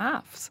swap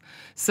halves.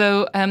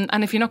 So,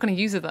 and if you're not going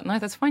to use it that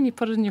night, that's fine. You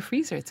put it in your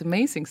freezer. It's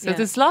amazing. So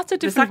there's lots of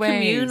different ways. That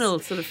communal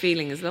sort of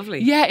feeling is lovely.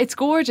 Yeah, it's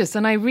gorgeous.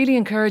 And I really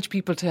encourage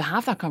people to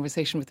have that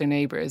conversation with their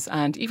neighbours,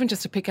 and even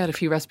just to pick out a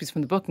few recipes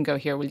from the book and go,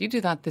 here, will you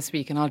do that this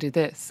week and I'll do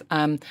this.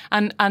 And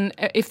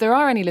if there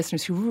are any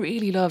listeners who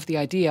really love the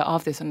idea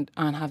of this and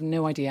have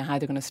no idea how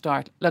they're going to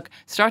start, look,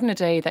 start in a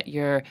day that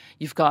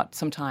you've got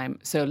some time.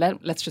 So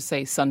let's just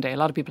say Sunday. A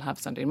lot of people have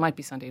Sunday. It might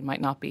be Sunday, it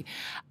might not be.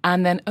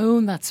 And then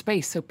own that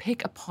space. So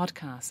pick a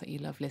podcast that you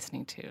love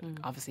listening to.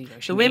 Obviously,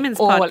 the women's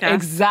podcast.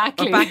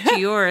 Exactly. Or back to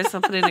yours.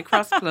 I'll put in a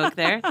cross plug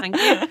there. Thank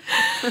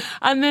you.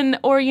 And then,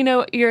 or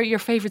your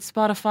favourite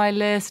Spotify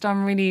list.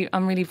 I'm really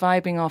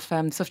vibing off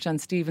Sufjan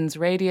Stevens'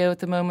 radio at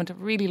the moment. I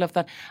really love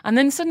that. And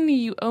then suddenly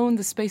you own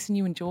the space and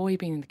you enjoy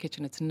being in the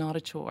kitchen. It's not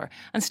a chore.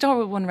 And start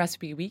with one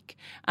recipe a week.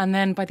 And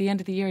then by the end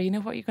of the year, you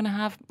know what? You're going to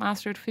have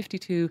mastered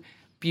 52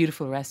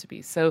 beautiful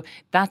recipes. So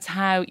that's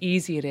how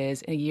easy it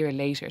is a year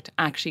later to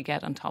actually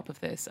get on top of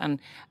this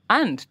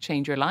and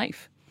change your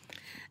life.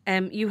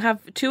 You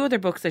have 2 other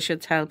books I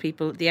should tell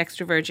people, The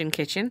Extra Virgin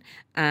Kitchen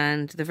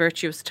and The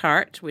Virtuous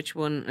Tart, which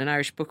won an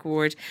Irish Book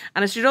Award.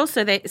 And I should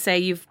also say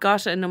you've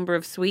got a number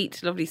of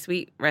lovely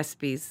sweet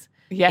recipes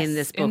in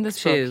this book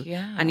too.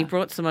 And you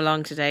brought some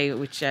along today,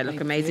 which look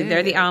amazing.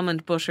 They're the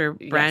almond butter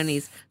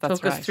brownies.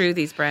 Talk us through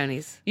these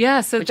brownies.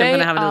 Yeah, so which I'm going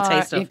to have a little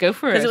taste of. Go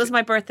for it. Because it was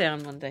my birthday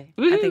on Monday.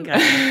 I think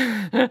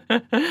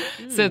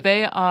So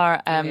they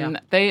are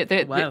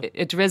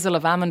a drizzle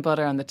of almond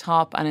butter on the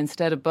top, and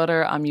instead of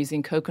butter I'm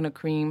using coconut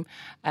cream.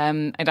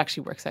 It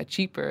actually works out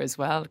cheaper as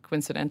well,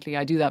 coincidentally.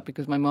 I do that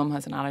because my mum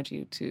has an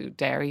allergy to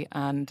dairy,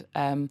 and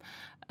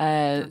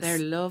they're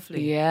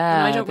lovely. Yeah,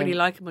 and I don't really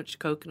like much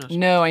coconut.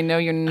 No, I know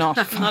you're not.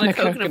 I'm not a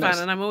coconut fan,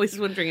 and I'm always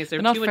wondering, is there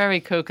they're not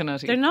very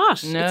coconutty? They're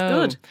not. No. It's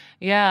good.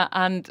 Yeah,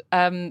 and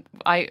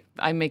I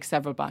make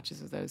several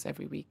batches of those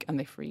every week, and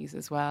they freeze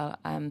as well.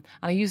 And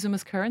I use them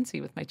as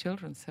currency with my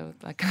children. So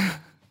like,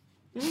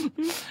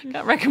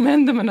 can't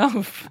recommend them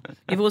enough.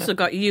 You've also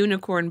got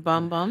unicorn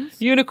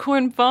bonbons.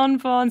 Unicorn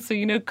bonbons.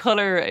 So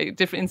colour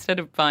different instead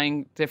of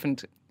buying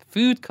different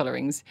food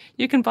colourings,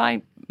 you can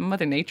buy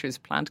Mother Nature's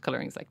plant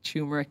colourings like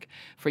turmeric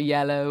for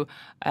yellow.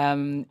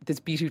 There's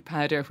beetroot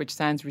powder, which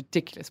sounds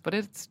ridiculous, but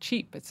it's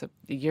cheap. It's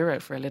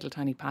 €1 for a little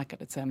tiny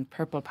packet. It's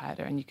purple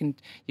powder, and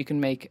you can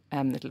make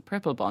little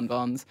purple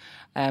bonbons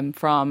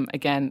from,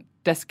 again,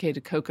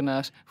 desiccated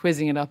coconut,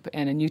 whizzing it up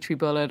in a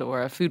NutriBullet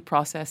or a food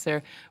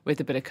processor with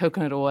a bit of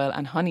coconut oil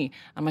and honey.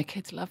 And my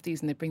kids love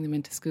these, and they bring them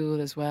into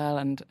school as well.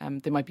 And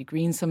they might be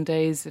green some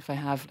days if I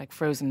have like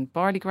frozen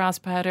barley grass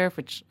powder,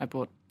 which I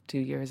bought 2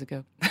 years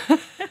ago.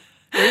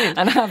 Brilliant.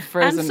 And I have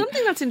frozen. And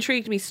something that's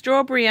intrigued me,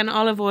 strawberry and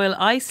olive oil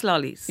ice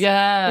lollies.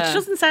 Yeah. Which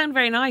doesn't sound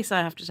very nice,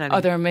 I have to tell you.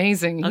 Oh, they're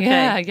amazing.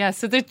 Okay. Yeah.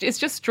 So it's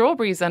just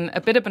strawberries and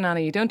a bit of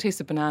banana. You don't taste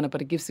the banana,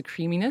 but it gives the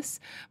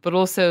creaminess. But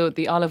also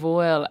the olive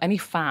oil, any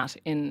fat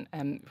in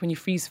when you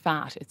freeze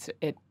fat,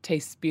 it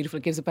tastes beautiful.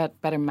 It gives a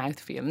better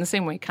mouthfeel. In the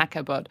same way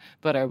cacao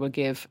butter will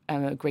give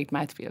a great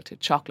mouthfeel to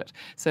chocolate.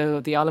 So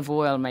the olive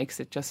oil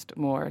makes it just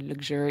more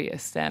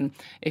luxurious. Then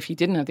if you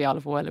didn't have the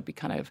olive oil, it'd be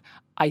kind of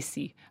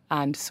icy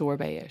and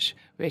sorbet-ish,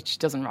 which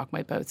doesn't rock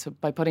my boat. So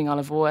by putting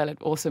olive oil,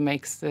 it also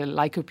makes the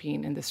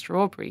lycopene in the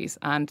strawberries,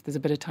 and there's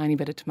a tiny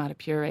bit of tomato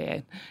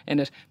puree in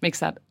it, makes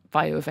that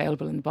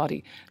bioavailable in the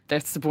body.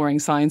 That's the boring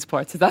science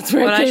part. So that's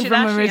where it came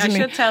from originally.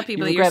 I should tell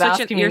people that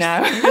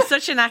you're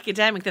such an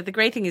academic that the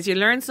great thing is you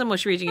learn so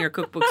much reading your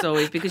cookbooks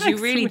always, because you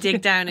really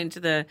dig down into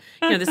the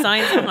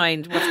science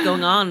behind what's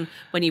going on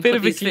when you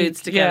put these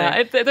foods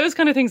together. Yeah, those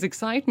kind of things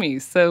excite me.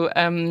 So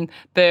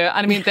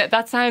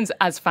that sounds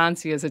as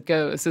fancy as it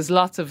goes. There's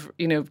lots of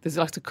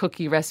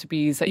cookie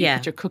recipes that you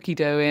put your cookie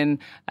dough in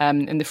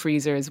the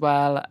freezer as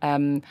well.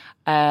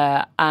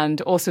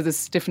 And also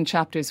there's different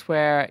chapters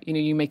where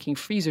you're making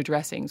freezer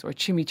dressings or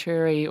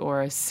chimichurri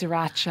or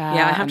sriracha.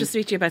 Yeah, I have to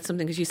speak to you about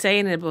something, because you say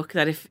in a book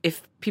that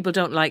if you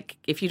don't like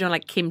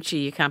kimchi,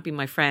 you can't be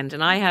my friend.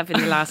 And I have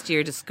in the last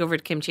year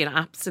discovered kimchi and I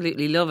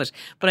absolutely love it.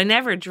 But I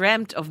never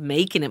dreamt of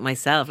making it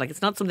myself. Like,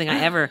 it's not something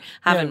I ever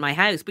have in my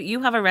house. But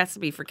you have a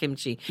recipe for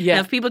kimchi. Yeah.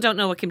 Now, if people don't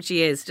know what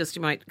kimchi is, just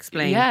you might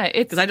explain. Yeah,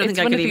 because I don't think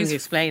I could even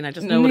explain. I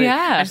just know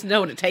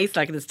what it tastes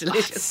like, and it's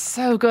delicious. It's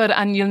so good,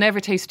 and you'll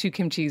never taste two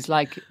kimchis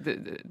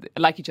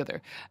like each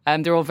other.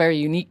 They're all very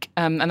unique,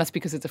 and that's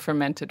because it's a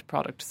fermented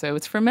product. So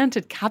it's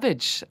fermented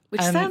cabbage,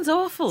 which sounds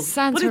awful,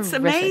 but it's horrific.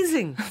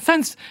 Amazing.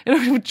 Sounds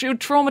it would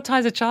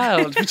traumatize a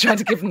child if you try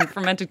to give them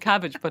fermented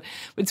cabbage, but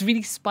it's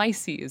really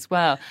spicy as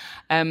well.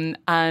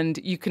 And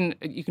you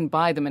can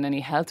buy them in any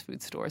health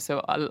food store.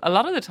 So a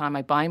lot of the time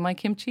I buy my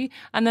kimchi,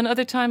 and then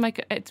other time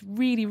it's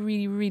really,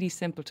 really, really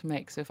simple to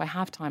make. So if I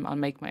have time, I'll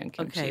make my own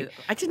kimchi. Okay,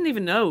 I didn't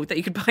even know that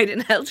you could buy it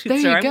in a health food there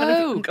store. You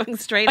go. I'm going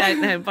straight out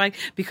now and buy,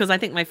 because I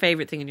think my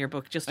favourite thing in your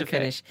book, just to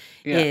finish,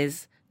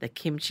 is the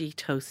kimchi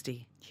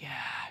toasty. Yeah.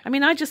 I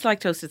mean, I just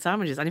like toasted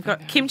sandwiches, and you've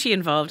got kimchi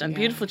involved and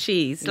beautiful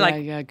cheese.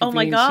 Oh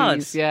my God.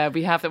 Cheese. Yeah,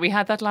 we have that. We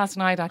had that last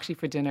night actually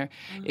for dinner.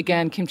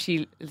 Again,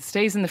 kimchi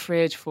stays in the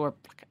fridge for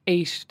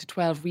 8 to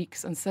 12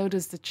 weeks, and so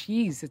does the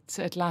cheese.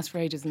 It lasts for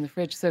ages in the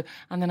fridge. So,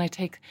 and then I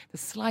take the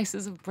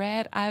slices of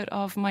bread out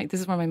of this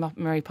is where my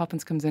Mary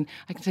Poppins comes in.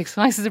 I can take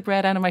slices of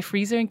bread out of my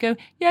freezer and go,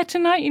 yeah,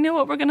 tonight, you know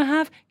what we're going to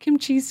have?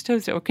 Kimchi's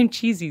toasted, or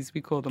kimchizis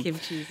we call them.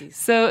 Kimchizis.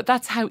 So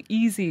that's how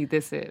easy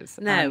this is.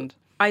 Now,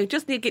 I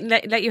just need to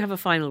let you have a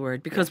final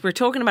word, because we're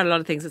talking about a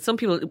lot of things that some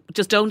people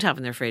just don't have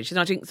in their fridge.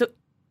 So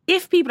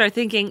if people are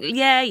thinking,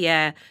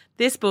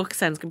 this book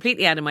sounds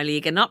completely out of my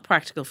league and not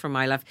practical for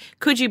my life,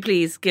 could you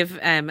please give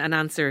an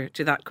answer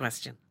to that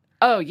question?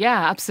 Oh,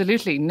 yeah,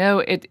 absolutely. No,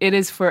 it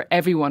is for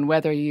everyone,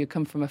 whether you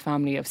come from a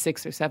family of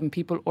 6 or 7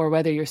 people or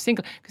whether you're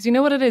single. Because you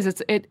know what it is?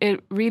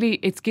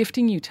 It's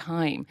gifting you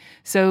time.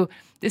 So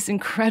this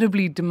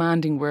incredibly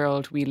demanding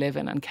world we live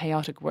in, and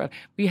chaotic world,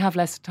 we have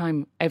less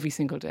time every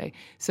single day.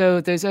 So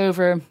there's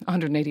over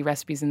 180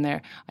 recipes in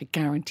there. I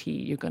guarantee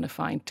you're going to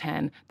find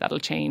 10 that'll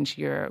change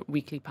your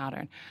weekly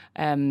pattern.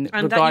 And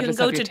that you can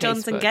go to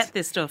Dunnes and get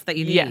this stuff that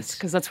you need. Yes,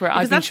 because that's where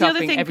I've been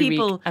shopping every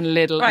week, and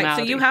Lidl and Aldi.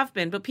 So you have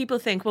been, but people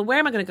think, well, where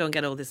am I going to go and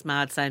get all this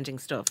mad sounding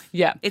stuff?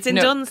 Yeah. It's in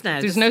Dunnes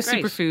now. There's no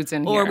superfoods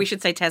in here. Or we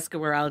should say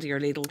Tesco or Aldi or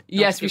Lidl.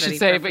 Yes, we should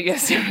say, but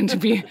yes, to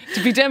be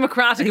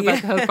democratic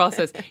about the whole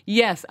process.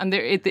 Yes, and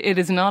it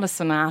is not a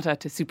sonata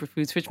to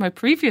superfoods, which my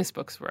previous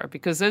books were,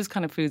 because those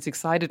kind of foods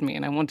excited me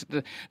and I wanted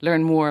to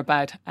learn more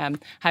about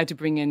how to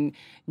bring in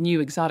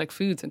new exotic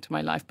foods into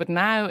my life. But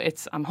now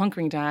I'm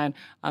hunkering down,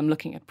 I'm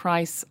looking at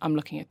price, I'm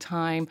looking at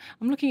time,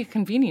 I'm looking at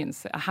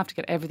convenience. I have to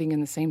get everything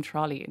in the same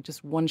trolley in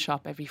just one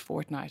shop every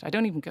fortnight. I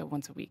don't even go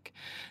once a week.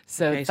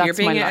 So that's you're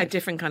being my a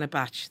different kind of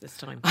batch this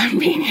time. I'm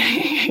being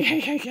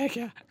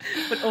yeah.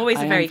 But always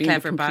a very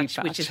clever batch,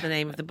 which is the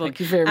name of the book. Thank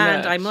you very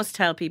much. And I must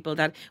tell people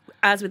that,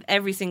 as with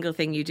every single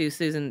thing you do,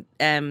 Susan,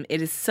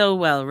 it is so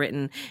well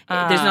written.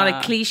 There's not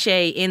a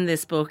cliche in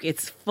this book.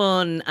 It's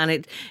fun,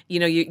 and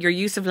your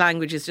use of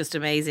language is just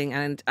amazing,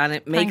 and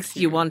it makes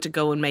you want to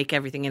go and make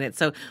everything in it.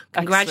 So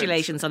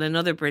congratulations on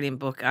another brilliant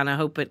book, and I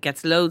hope it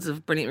gets loads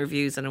of brilliant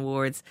reviews and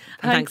awards.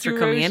 And thanks for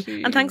coming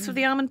in, and thanks for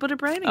the almond butter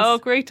brownies. Oh,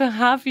 great to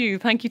have you.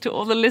 Thank you to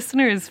all the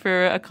listeners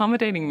for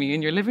accommodating me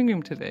in your living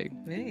room today.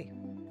 Hey.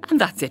 And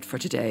that's it for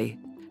today.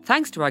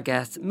 Thanks to our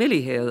guests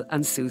Millie Hill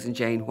and Susan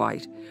Jane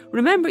White.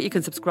 Remember, you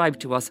can subscribe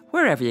to us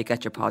wherever you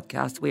get your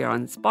podcasts. We are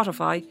on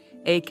Spotify,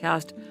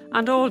 Acast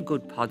and all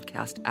good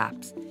podcast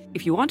apps.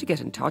 If you want to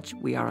get in touch,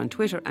 we are on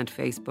Twitter and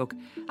Facebook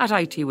at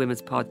IT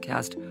Women's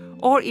Podcast,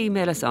 or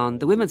email us on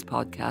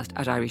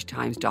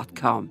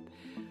thewomenspodcast@irishtimes.com.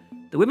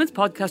 The Women's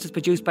Podcast is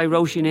produced by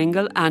Roisin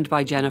Ingle and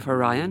by Jennifer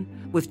Ryan,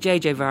 with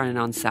JJ Vernon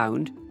on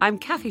sound. I'm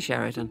Kathy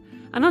Sheridan,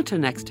 and until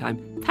next time,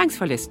 thanks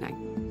for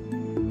listening.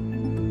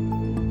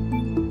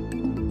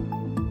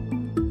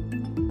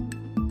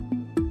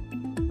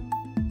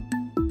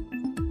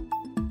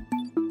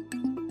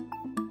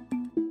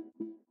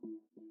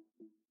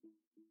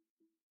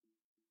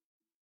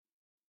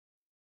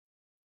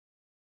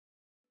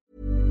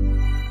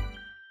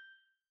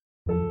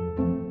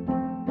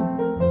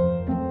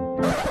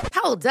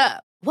 Hold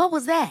up. What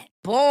was that?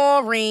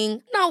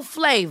 Boring. No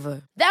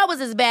flavor. That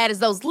was as bad as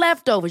those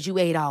leftovers you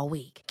ate all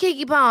week.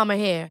 Keke Palmer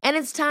here, and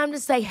it's time to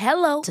say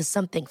hello to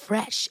something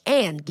fresh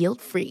and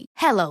guilt-free.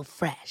 Hello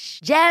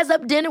Fresh. Jazz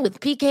up dinner with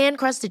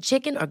pecan-crusted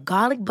chicken or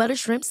garlic butter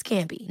shrimp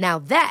scampi. Now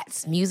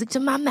that's music to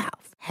my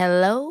mouth.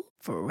 Hello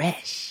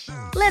Fresh.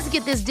 Let's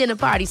get this dinner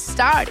party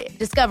started.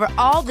 Discover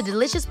all the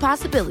delicious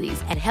possibilities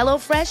at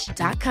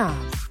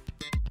hellofresh.com.